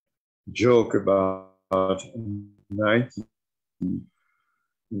joke about 90 in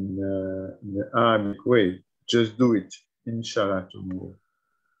the Arabic way. Just do it, inshallah, tomorrow.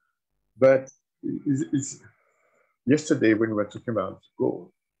 But yesterday when we were talking about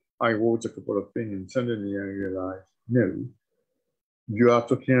goal, I wrote a couple of things and suddenly I realized, no, you are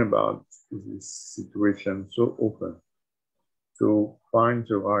talking about this situation so often. So find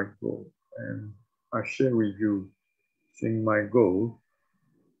the right goal. And I share with you, saying my goal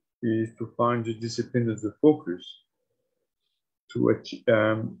is to find the discipline as the focus to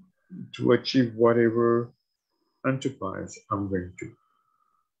achieve whatever enterprise I'm going to.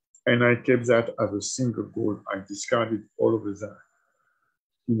 And I kept that as a single goal. I discarded all of that.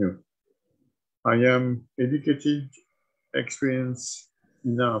 You know, I am educated, experienced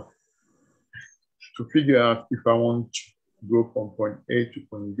enough to figure out if I want to go from point A to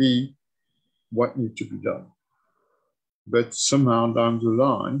point B, what needs to be done. But somehow down the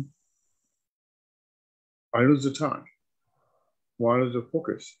line, I lose the time. Why lose the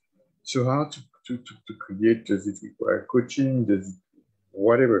focus? So how to create, does it require coaching? Does it,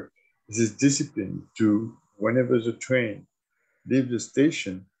 whatever, this discipline to, whenever the train leaves the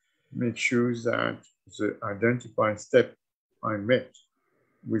station, make sure that the identified step I met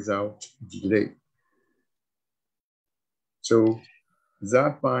without delay. So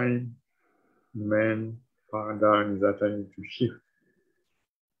that my main paradigm that I need to shift.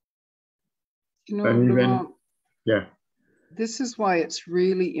 You know, and even, yeah. This is why it's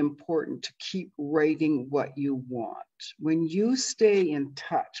really important to keep writing what you want. When you stay in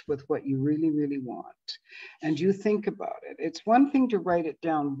touch with what you really, really want, and you think about it, it's one thing to write it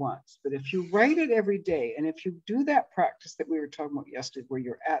down once, but if you write it every day, and if you do that practice that we were talking about yesterday, where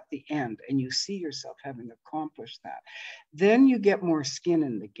you're at the end and you see yourself having accomplished that, then you get more skin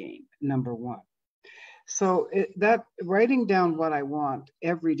in the game, number one. So that writing down what I want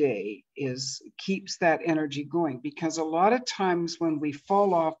every day keeps that energy going, because a lot of times when we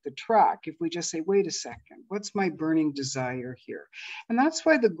fall off the track, if we just say, wait a second, what's my burning desire here? And that's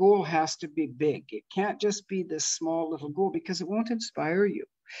why the goal has to be big. It can't just be this small little goal, because it won't inspire you.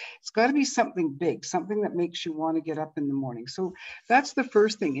 It's got to be something big, something that makes you want to get up in the morning. So that's the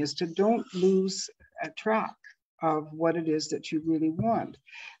first thing, is to don't lose track of what it is that you really want.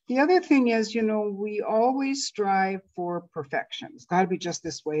 The other thing is, you know, we always strive for perfection. It's got to be just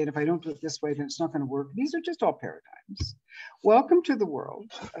this way. And if I don't do it this way, then it's not going to work. These are just all paradigms. Welcome to the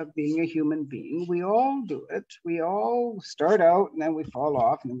world of being a human being. We all do it. We all start out and then we fall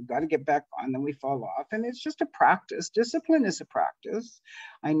off, and then we've got to get back on, and then we fall off. And it's just a practice. Discipline is a practice.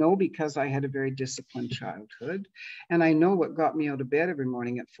 I know, because I had a very disciplined childhood. And I know what got me out of bed every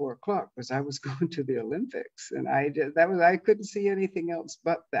morning at 4 o'clock was I was going to the Olympics. And I couldn't see anything else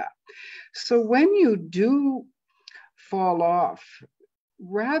but that. So when you do fall off,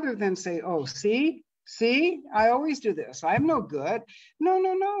 rather than say, oh, see, I always do this, I'm no good. No,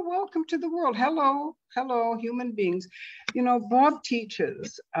 welcome to the world. Hello, human beings. You know, Bob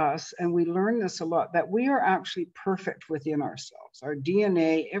teaches us, and we learn this a lot, that we are actually perfect within ourselves. Our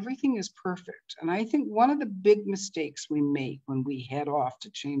DNA, everything is perfect. And I think one of the big mistakes we make when we head off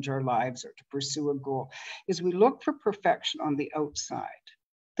to change our lives or to pursue a goal is we look for perfection on the outside.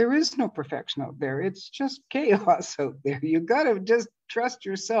 There is no perfection out there. It's just chaos out there. You got to just trust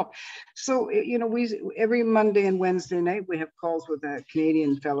yourself. So, you know, every Monday and Wednesday night, we have calls with a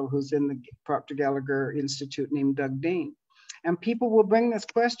Canadian fellow who's in the Proctor Gallagher Institute named Doug Dane. And people will bring this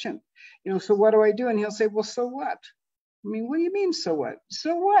question, you know, so what do I do? And he'll say, well, so what? I mean, what do you mean, so what?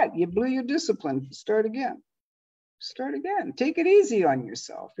 So what? You blew your discipline. Start again. Start again. Take it easy on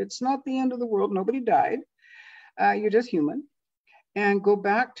yourself. It's not the end of the world. Nobody died. You're just human. And go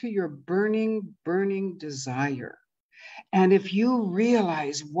back to your burning, burning desire. And if you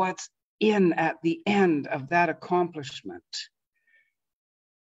realize what's at the end of that accomplishment,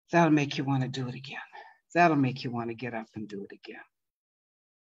 that'll make you want to do it again. That'll make you want to get up and do it again.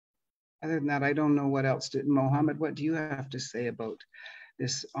 Other than that, I don't know what else to. Mohammed, what do you have to say about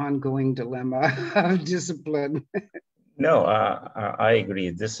this ongoing dilemma of discipline? No, I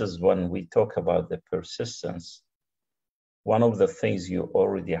agree. This is when we talk about the persistence. One of the things you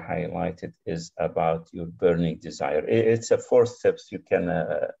already highlighted is about your burning desire. It's a 4 steps. You can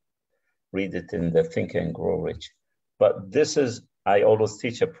read it in the Think and Grow Rich. But this is, I always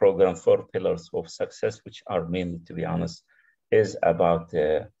teach a program, 4 pillars of success, which are mainly, to be honest, is about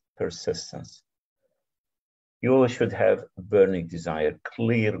the persistence. You should have a burning desire,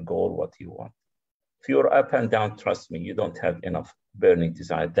 clear goal, what you want. If you're up and down, trust me, you don't have enough burning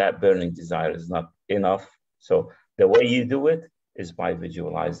desire. That burning desire is not enough. So the way you do it is by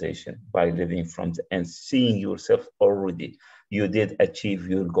visualization, by living from the and seeing yourself already. You did achieve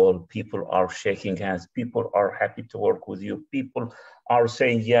your goal. People are shaking hands. People are happy to work with you. People are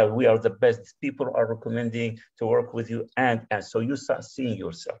saying, yeah, we are the best. People are recommending to work with you. And so you start seeing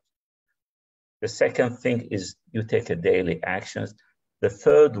yourself. The second thing is you take a daily actions. The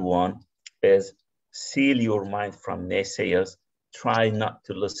third one is seal your mind from naysayers. Try not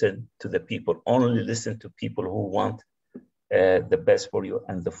to listen to the people. Only listen to people who want the best for you.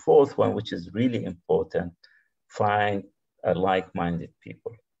 And the fourth one, which is really important, find a like-minded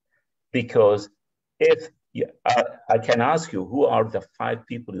people. Because if I can ask you, who are the 5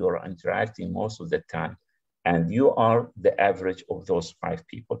 people you are interacting most of the time? And you are the average of those 5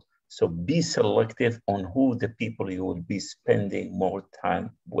 people. So be selective on who the people you will be spending more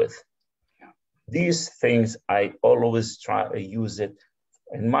time with. These things, I always try to use it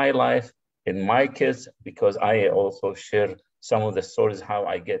in my life, in my kids, because I also share some of the stories how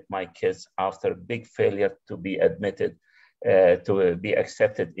I get my kids after big failure to be admitted, to be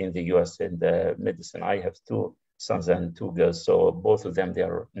accepted in the US in the medicine. I have 2 sons and 2 girls, so both of them, they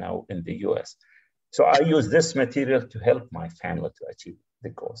are now in the US. So I use this material to help my family to achieve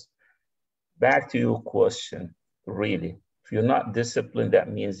the goals. Back to your question, really, if you're not disciplined, that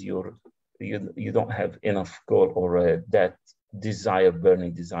means you don't have enough goal or that desire,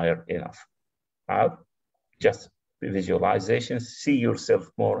 burning desire enough. Just visualization, see yourself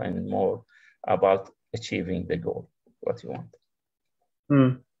more and more about achieving the goal, what you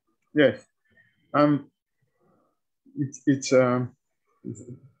want. Yes. It's I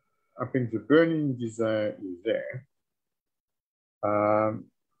think the burning desire is there.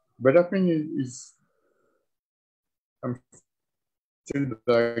 But I think I'm still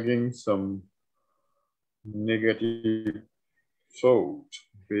dragging some negative thought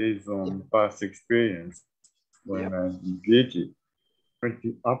based on past experience when I engaged. What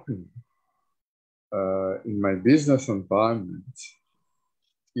happened in my business environment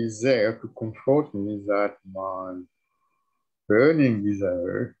is there to comfort me that my burning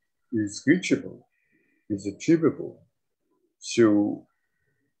desire is reachable, is achievable. So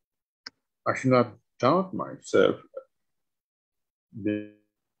I should not doubt myself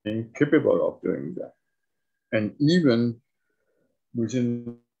being capable of doing that. And even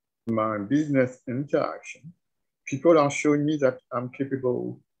within my business interaction, people are showing me that I'm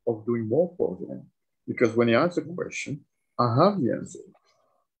capable of doing more for them. Because when you ask a question, I have the answer.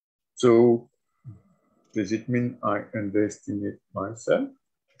 So does it mean I underestimate myself?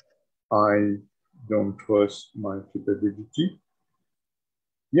 I don't trust my capability?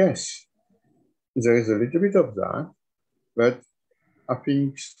 Yes, there is a little bit of that, but I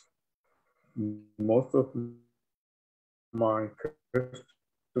think most of my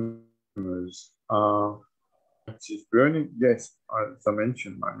customers are burning. Yes, as I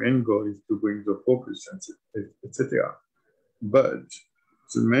mentioned, my main goal is to bring the focus, etc. But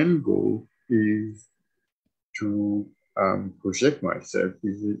the main goal is to project myself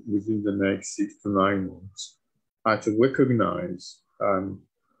within the next 6 to 9 months as a recognized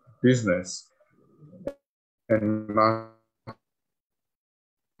business and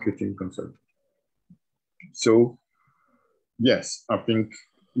marketing consultant. So yes, I think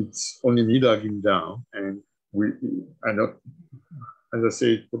it's only me dragging down, and I know, as I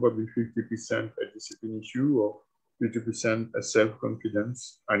say, it's probably 50% a discipline issue or 50% a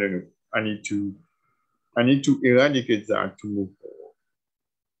self-confidence. I don't know. I need to eradicate that to move forward.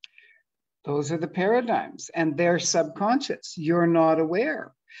 Those are the paradigms, and they're subconscious. You're not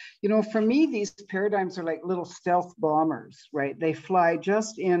aware. You know, for me, these paradigms are like little stealth bombers, right? They fly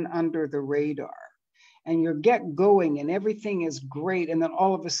just in under the radar. and you get going and everything is great. And then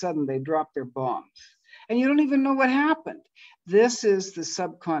all of a sudden they drop their bombs and you don't even know what happened. This is the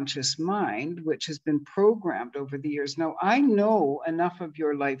subconscious mind, which has been programmed over the years. Now, I know enough of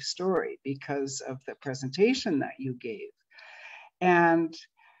your life story because of the presentation that you gave. And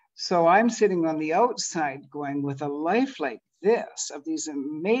so I'm sitting on the outside going, with a life like this, of these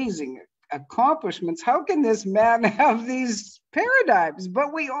amazing accomplishments, how can this man have these paradigms?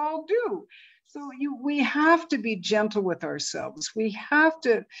 But we all do. So we have to be gentle with ourselves. We have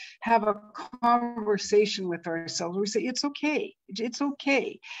to have a conversation with ourselves. We say, it's okay. It's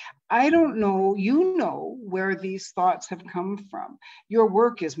okay. I don't know, you know where these thoughts have come from. Your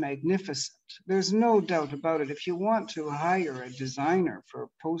work is magnificent. There's no doubt about it. If you want to hire a designer for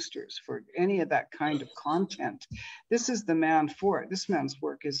posters, for any of that kind of content, this is the man for it. This man's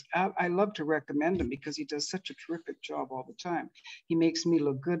work is, I love to recommend him because he does such a terrific job all the time. He makes me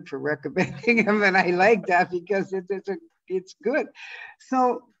look good for recommending him, and I like that because it's good.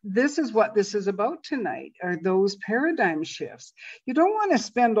 So this is what this is about tonight, are those paradigm shifts. You don't want to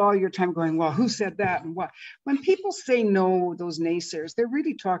spend all your time going, well, who said that and what? When people say no, those naysayers, they're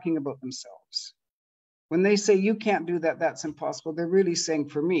really talking about themselves. When they say you can't do that, that's impossible, they're really saying,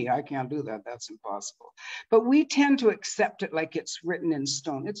 for me, I can't do that, that's impossible. But we tend to accept it like it's written in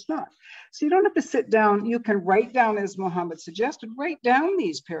stone. It's not. So you don't have to sit down. You can write down, as Mohammed suggested, write down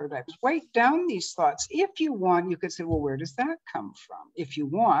these paradigms, write down these thoughts. If you want, you could say, well, where does that come from? If you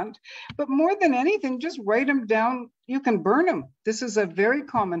want. But more than anything, just write them down. You can burn them. This is a very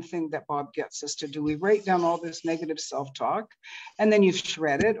common thing that Bob gets us to do. We write down all this negative self-talk, and then you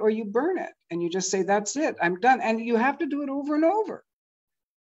shred it or you burn it. And you just say, that's it, I'm done. And you have to do it over and over,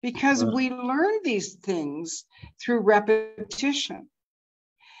 because we learn these things through repetition.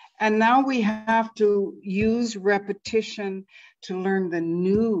 And now we have to use repetition to learn the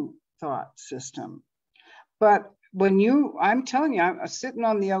new thought system. But when I'm telling you, I'm sitting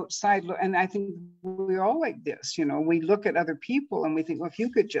on the outside, and I think we're all like this, you know, we look at other people and we think, well, if you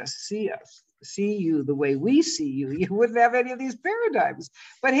could just see us, see you the way we see you, you wouldn't have any of these paradigms.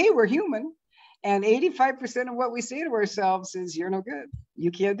 But hey, we're human. And 85% of what we say to ourselves is, you're no good.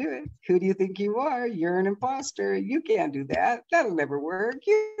 You can't do it. Who do you think you are? You're an imposter. You can't do that. That'll never work.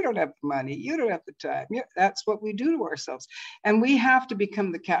 You don't have the money. You don't have the time. That's what we do to ourselves. And we have to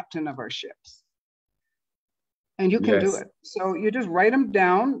become the captain of our ships. And you can do it. So you just write them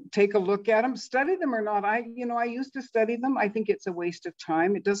down, take a look at them, study them or not. I used to study them. I think it's a waste of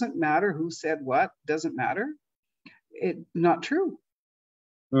time. It doesn't matter who said what. It doesn't matter. It's not true.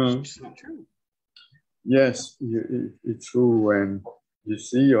 It's just not true. Yes, it's true. When you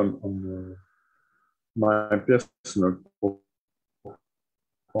see on my personal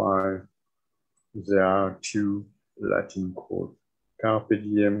profile, there are two Latin quotes: "Carpe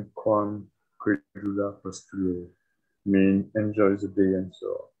diem, quam credula postulere," mean enjoy the day and so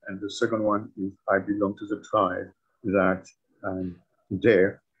on. And the second one is, I belong to the tribe that I'm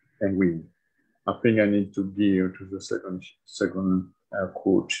there and win. I think I need to gear to the second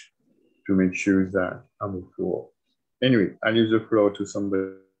quote to make sure that I'm a floor. Anyway, I leave the floor to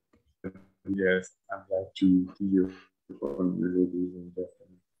somebody else. I'd like to hear from you, ladies and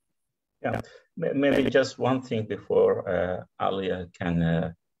gentlemen. Yeah, maybe just one thing before Alia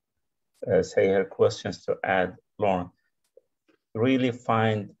can say her questions to add, Lauren. Really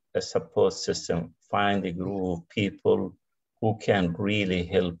find a support system, find a group of people who can really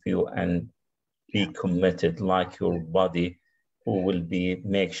help you and be committed, like your body, who will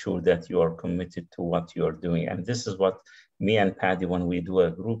make sure that you are committed to what you are doing. And this is what me and Paddy, when we do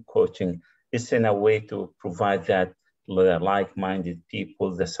a group coaching, it's in a way to provide that like-minded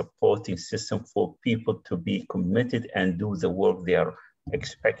people, the supporting system for people to be committed and do the work they are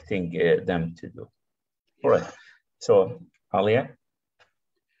expecting them to do. All right, so Alia.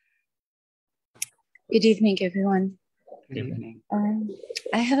 Good evening, everyone. Good evening.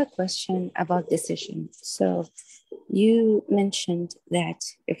 I have a question about decision. So you mentioned that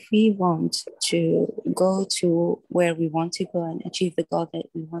if we want to go to where we want to go and achieve the goal that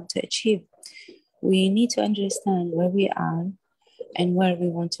we want to achieve, we need to understand where we are and where we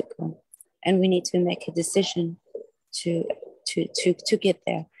want to go. And we need to make a decision to get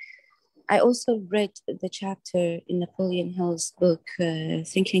there. I also read the chapter in Napoleon Hill's book,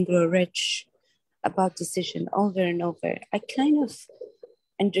 Think and Grow Rich, about decision over and over. I kind of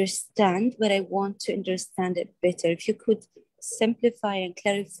understand, but I want to understand it better. If you could simplify and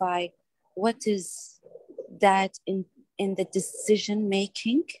clarify what is that in the decision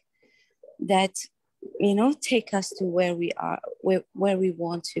making that, you know, take us to where we are, where we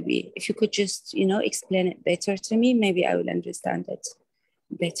want to be. If you could just, you know, explain it better to me, maybe I will understand it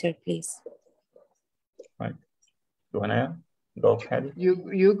better, please. right? You wanna go, Paddy?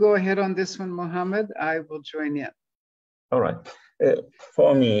 You go ahead on this one, Mohammed. I will join in. All right.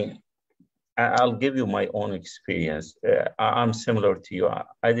 For me, I'll give you my own experience. I'm similar to you.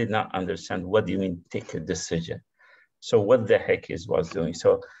 I did not understand what do you mean take a decision. So what the heck was doing?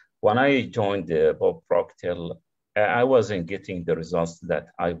 So when I joined Bob Proctor, I wasn't getting the results that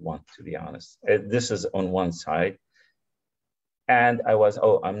I want, to be honest. This is on one side. And I was,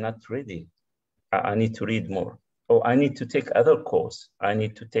 oh, I'm not ready. I need to read more. Oh, I need to take other course. I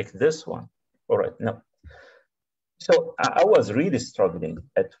need to take this one. All right, no. So I was really struggling.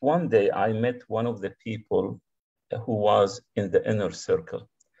 At one day, I met one of the people who was in the inner circle.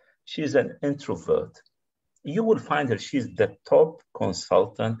 She's an introvert. You will find her, she's the top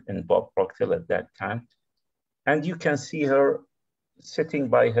consultant in Bob Proctor at that time. And you can see her sitting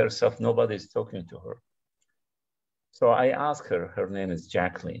by herself, nobody's talking to her. So I asked her, her name is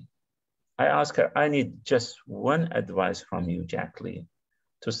Jacqueline. I asked her, I need just one advice from you, Jacqueline,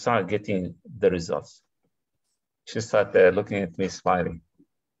 to start getting the results. She started looking at me, smiling.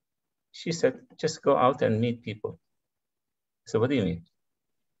 She said, just go out and meet people. So what do you mean?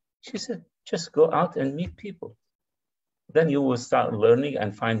 She said, just go out and meet people. Then you will start learning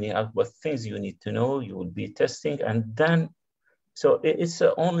and finding out what things you need to know. You will be testing. And then, so it's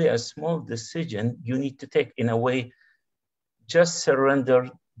only a small decision you need to take in a way. Just surrender.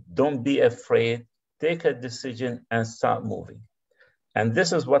 Don't be afraid. Take a decision and start moving. And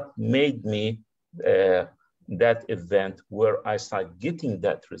this is what made me that event where I started getting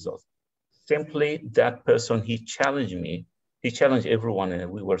that result. Simply that person, he challenged me. He challenged everyone.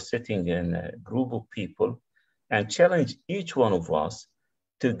 And we were sitting in a group of people and challenged each one of us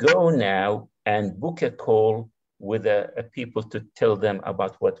to go now and book a call with people to tell them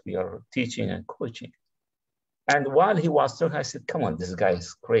about what we are teaching and coaching. And while he was talking, I said, come on, this guy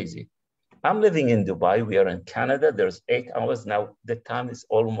is crazy. I'm living in Dubai. We are in Canada. There's 8 hours now. The time is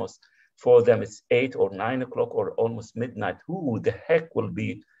almost, for them, it's 8 or 9 o'clock or almost midnight. Who the heck will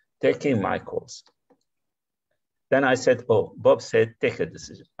be taking my calls? Then I said, oh, Bob said, take a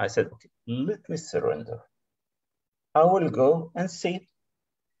decision. I said, okay, let me surrender. I will go and see.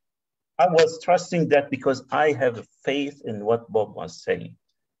 I was trusting that because I have faith in what Bob was saying.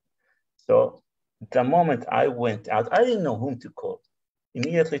 So the moment I went out, I didn't know whom to call.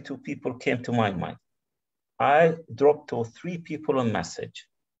 Immediately, 2 people came to my mind. I dropped to 3 people a message,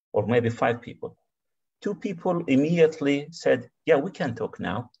 or maybe 5 people. 2 people immediately said, yeah, we can talk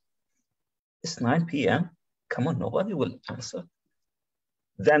now. It's 9 p.m. Come on, nobody will answer.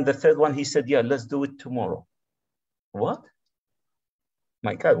 Then the 3rd one, he said, yeah, let's do it tomorrow. What?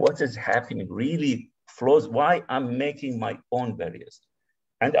 My God, what is happening? Really flows. Why I'm making my own barriers?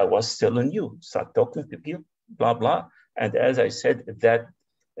 And I was telling you, start talking to people, blah, blah. And as I said, that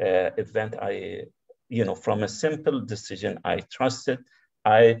event, from a simple decision, I trusted,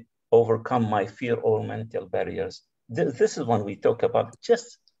 I overcome my fear or mental barriers. This is when we talk about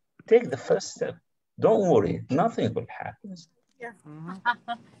just take the first step. Don't worry, nothing will happen. Yeah.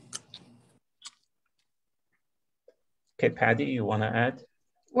 Okay, Paddy, you want to add?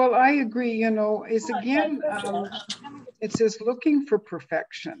 Well, I agree, it's again, it's this looking for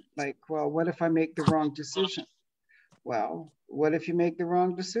perfection. Like, well, what if I make the wrong decision? Well, what if you make the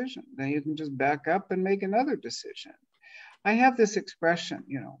wrong decision? Then you can just back up and make another decision. I have this expression,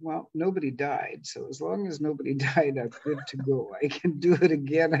 well, nobody died. So as long as nobody died, I'm good to go. I can do it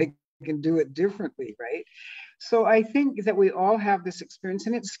again. I can do it differently, right? So I think that we all have this experience,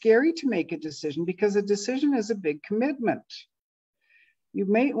 and it's scary to make a decision because a decision is a big commitment.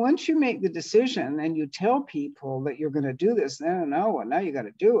 Once you make the decision and you tell people that you're going to do this, then now you got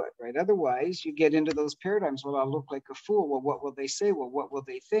to do it, right? Otherwise, you get into those paradigms. Well, I'll look like a fool. Well, what will they say? Well, what will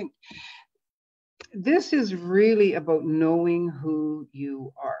they think? This is really about knowing who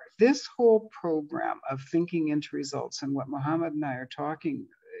you are. This whole program of thinking into results and what Mohammed and I are talking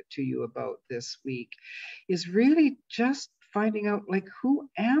to you about this week is really just finding out, like, who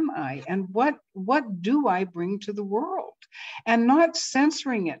am I and what do I bring to the world, and not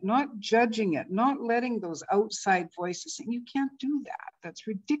censoring it, not judging it, not letting those outside voices saying you can't do that. That's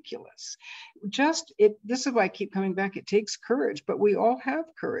ridiculous. This is why I keep coming back. It takes courage, but we all have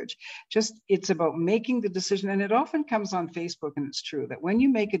courage. It's about making the decision. And it often comes on Facebook, and it's true that when you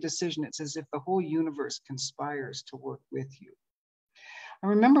make a decision, it's as if the whole universe conspires to work with you. I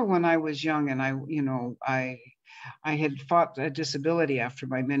remember when I was young and I had fought a disability after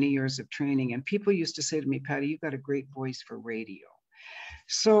my many years of training, and people used to say to me, Paddy, you've got a great voice for radio.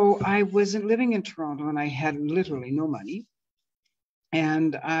 So I was living in Toronto and I had literally no money.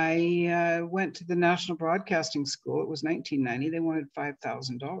 And I went to the National Broadcasting School. It was 1990. They wanted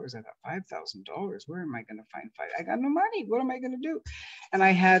 $5,000. I thought, $5,000? Where am I going to find five? I got no money. What am I going to do? And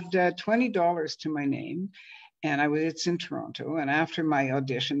I had $20 to my name. And it's in Toronto. And after my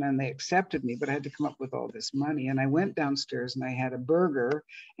audition, and they accepted me, but I had to come up with all this money. And I went downstairs and I had a burger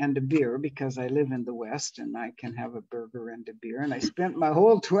and a beer because I live in the West and I can have a burger and a beer. And I spent my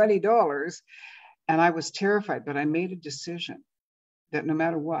whole $20 and I was terrified, but I made a decision that no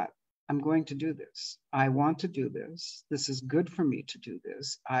matter what, I'm going to do this. I want to do this. This is good for me to do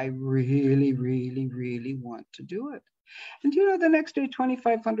this. I really, really, really want to do it. And you know, the next day,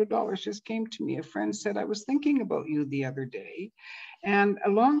 $2,500 just came to me. A friend said, I was thinking about you the other day. And a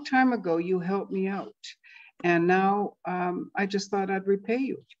long time ago, you helped me out. And now I just thought I'd repay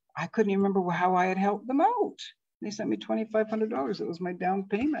you. I couldn't even remember how I had helped them out. They sent me $2,500. It was my down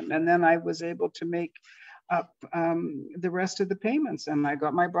payment. And then I was able to make up the rest of the payments. And I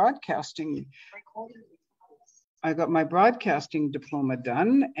got my broadcasting diploma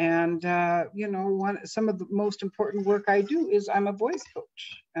done. And, you know, some of the most important work I do is I'm a voice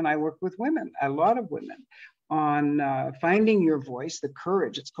coach. And I work with women, a lot of women, on finding your voice, the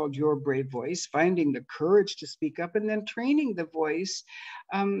courage. It's called Your Brave Voice, finding the courage to speak up, and then training the voice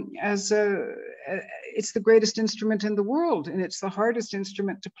it's the greatest instrument in the world, and it's the hardest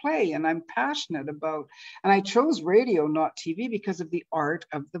instrument to play. And I'm passionate about, and I chose radio, not TV, because of the art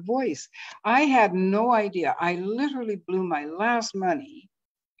of the voice. I had no idea. I literally blew my last money.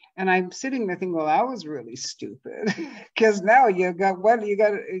 And I'm sitting there thinking, well, I was really stupid, because now you got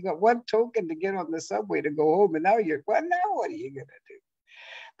one token to get on the subway to go home, and now now what are you gonna do?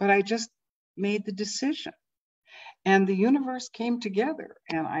 But I just made the decision, and the universe came together,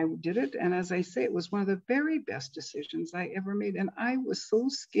 and I did it. And as I say, it was one of the very best decisions I ever made. And I was so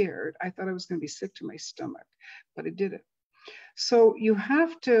scared, I thought I was gonna be sick to my stomach, but I did it. So you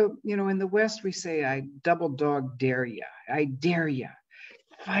have to, you know, in the West we say, I double dog dare you. I dare you.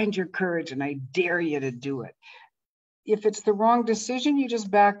 Find your courage, and I dare you to do it. If it's the wrong decision, you just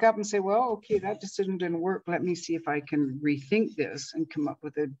back up and say, well, okay, that decision didn't work. Let me see if I can rethink this and come up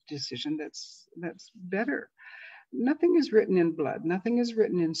with a decision that's better. Nothing is written in blood. Nothing is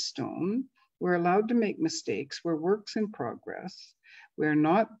written in stone. We're allowed to make mistakes. We're works in progress. We're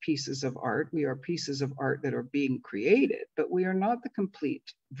not pieces of art. We are pieces of art that are being created, but we are not the complete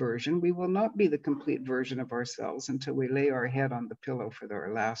version. We will not be the complete version of ourselves until we lay our head on the pillow for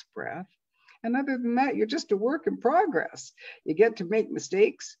our last breath. And other than that, you're just a work in progress. You get to make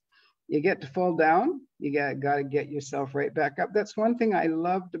mistakes. You get to fall down. You got to get yourself right back up. That's one thing I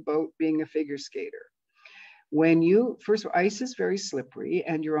loved about being a figure skater. When first of all, ice is very slippery,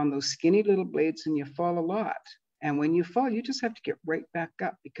 and you're on those skinny little blades and you fall a lot. And when you fall, you just have to get right back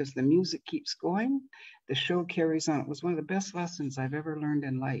up, because the music keeps going. The show carries on. It was one of the best lessons I've ever learned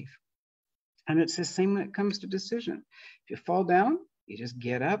in life. And it's the same when it comes to decision. If you fall down, you just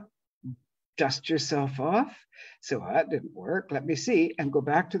get up, dust yourself off. So that didn't work. Let me see. And go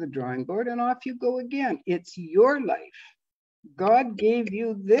back to the drawing board, and off you go again. It's your life. God gave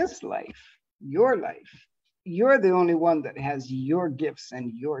you this life, your life. You're the only one that has your gifts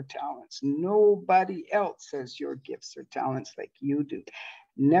and your talents. Nobody else has your gifts or talents like you do.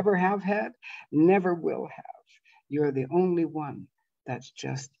 Never have had, never will have. You're the only one that's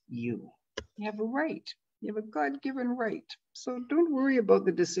just you. You have a right. You have a God-given right. So don't worry about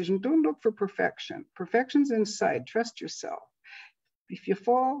the decision. Don't look for perfection. Perfection's inside. Trust yourself. If you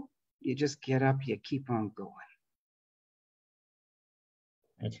fall, you just get up, you keep on going.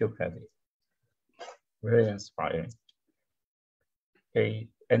 Thank you, Paddy. Very inspiring. Okay,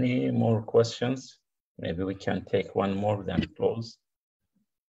 any more questions? Maybe we can take one more, then close.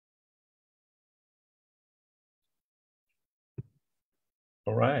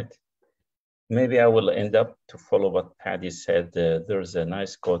 All right. Maybe I will end up to follow what Paddy said. There's a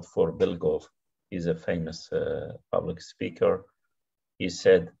nice quote for Bill Gove. He's a famous public speaker. He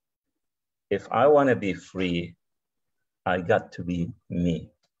said, if I want to be free, I got to be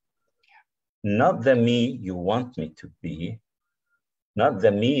me. Not the me you want me to be, not the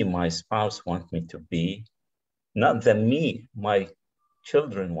me my spouse wants me to be, not the me my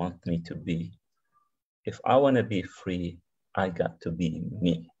children want me to be. If I want to be free, I got to be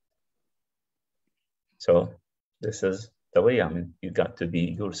me. So this is the way. I mean, you got to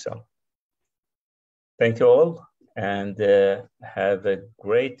be yourself. Thank you all, and have a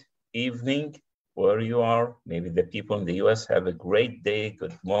great evening where you are. Maybe the people in the US have a great day.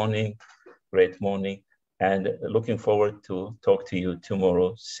 Good morning. Great morning, and looking forward to talk to you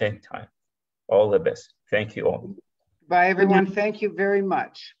tomorrow, same time. All the best. Thank you all. Bye, everyone. Thank you very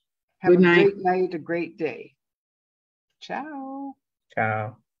much. Have a great night, a great day. Ciao.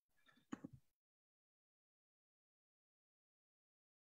 Ciao.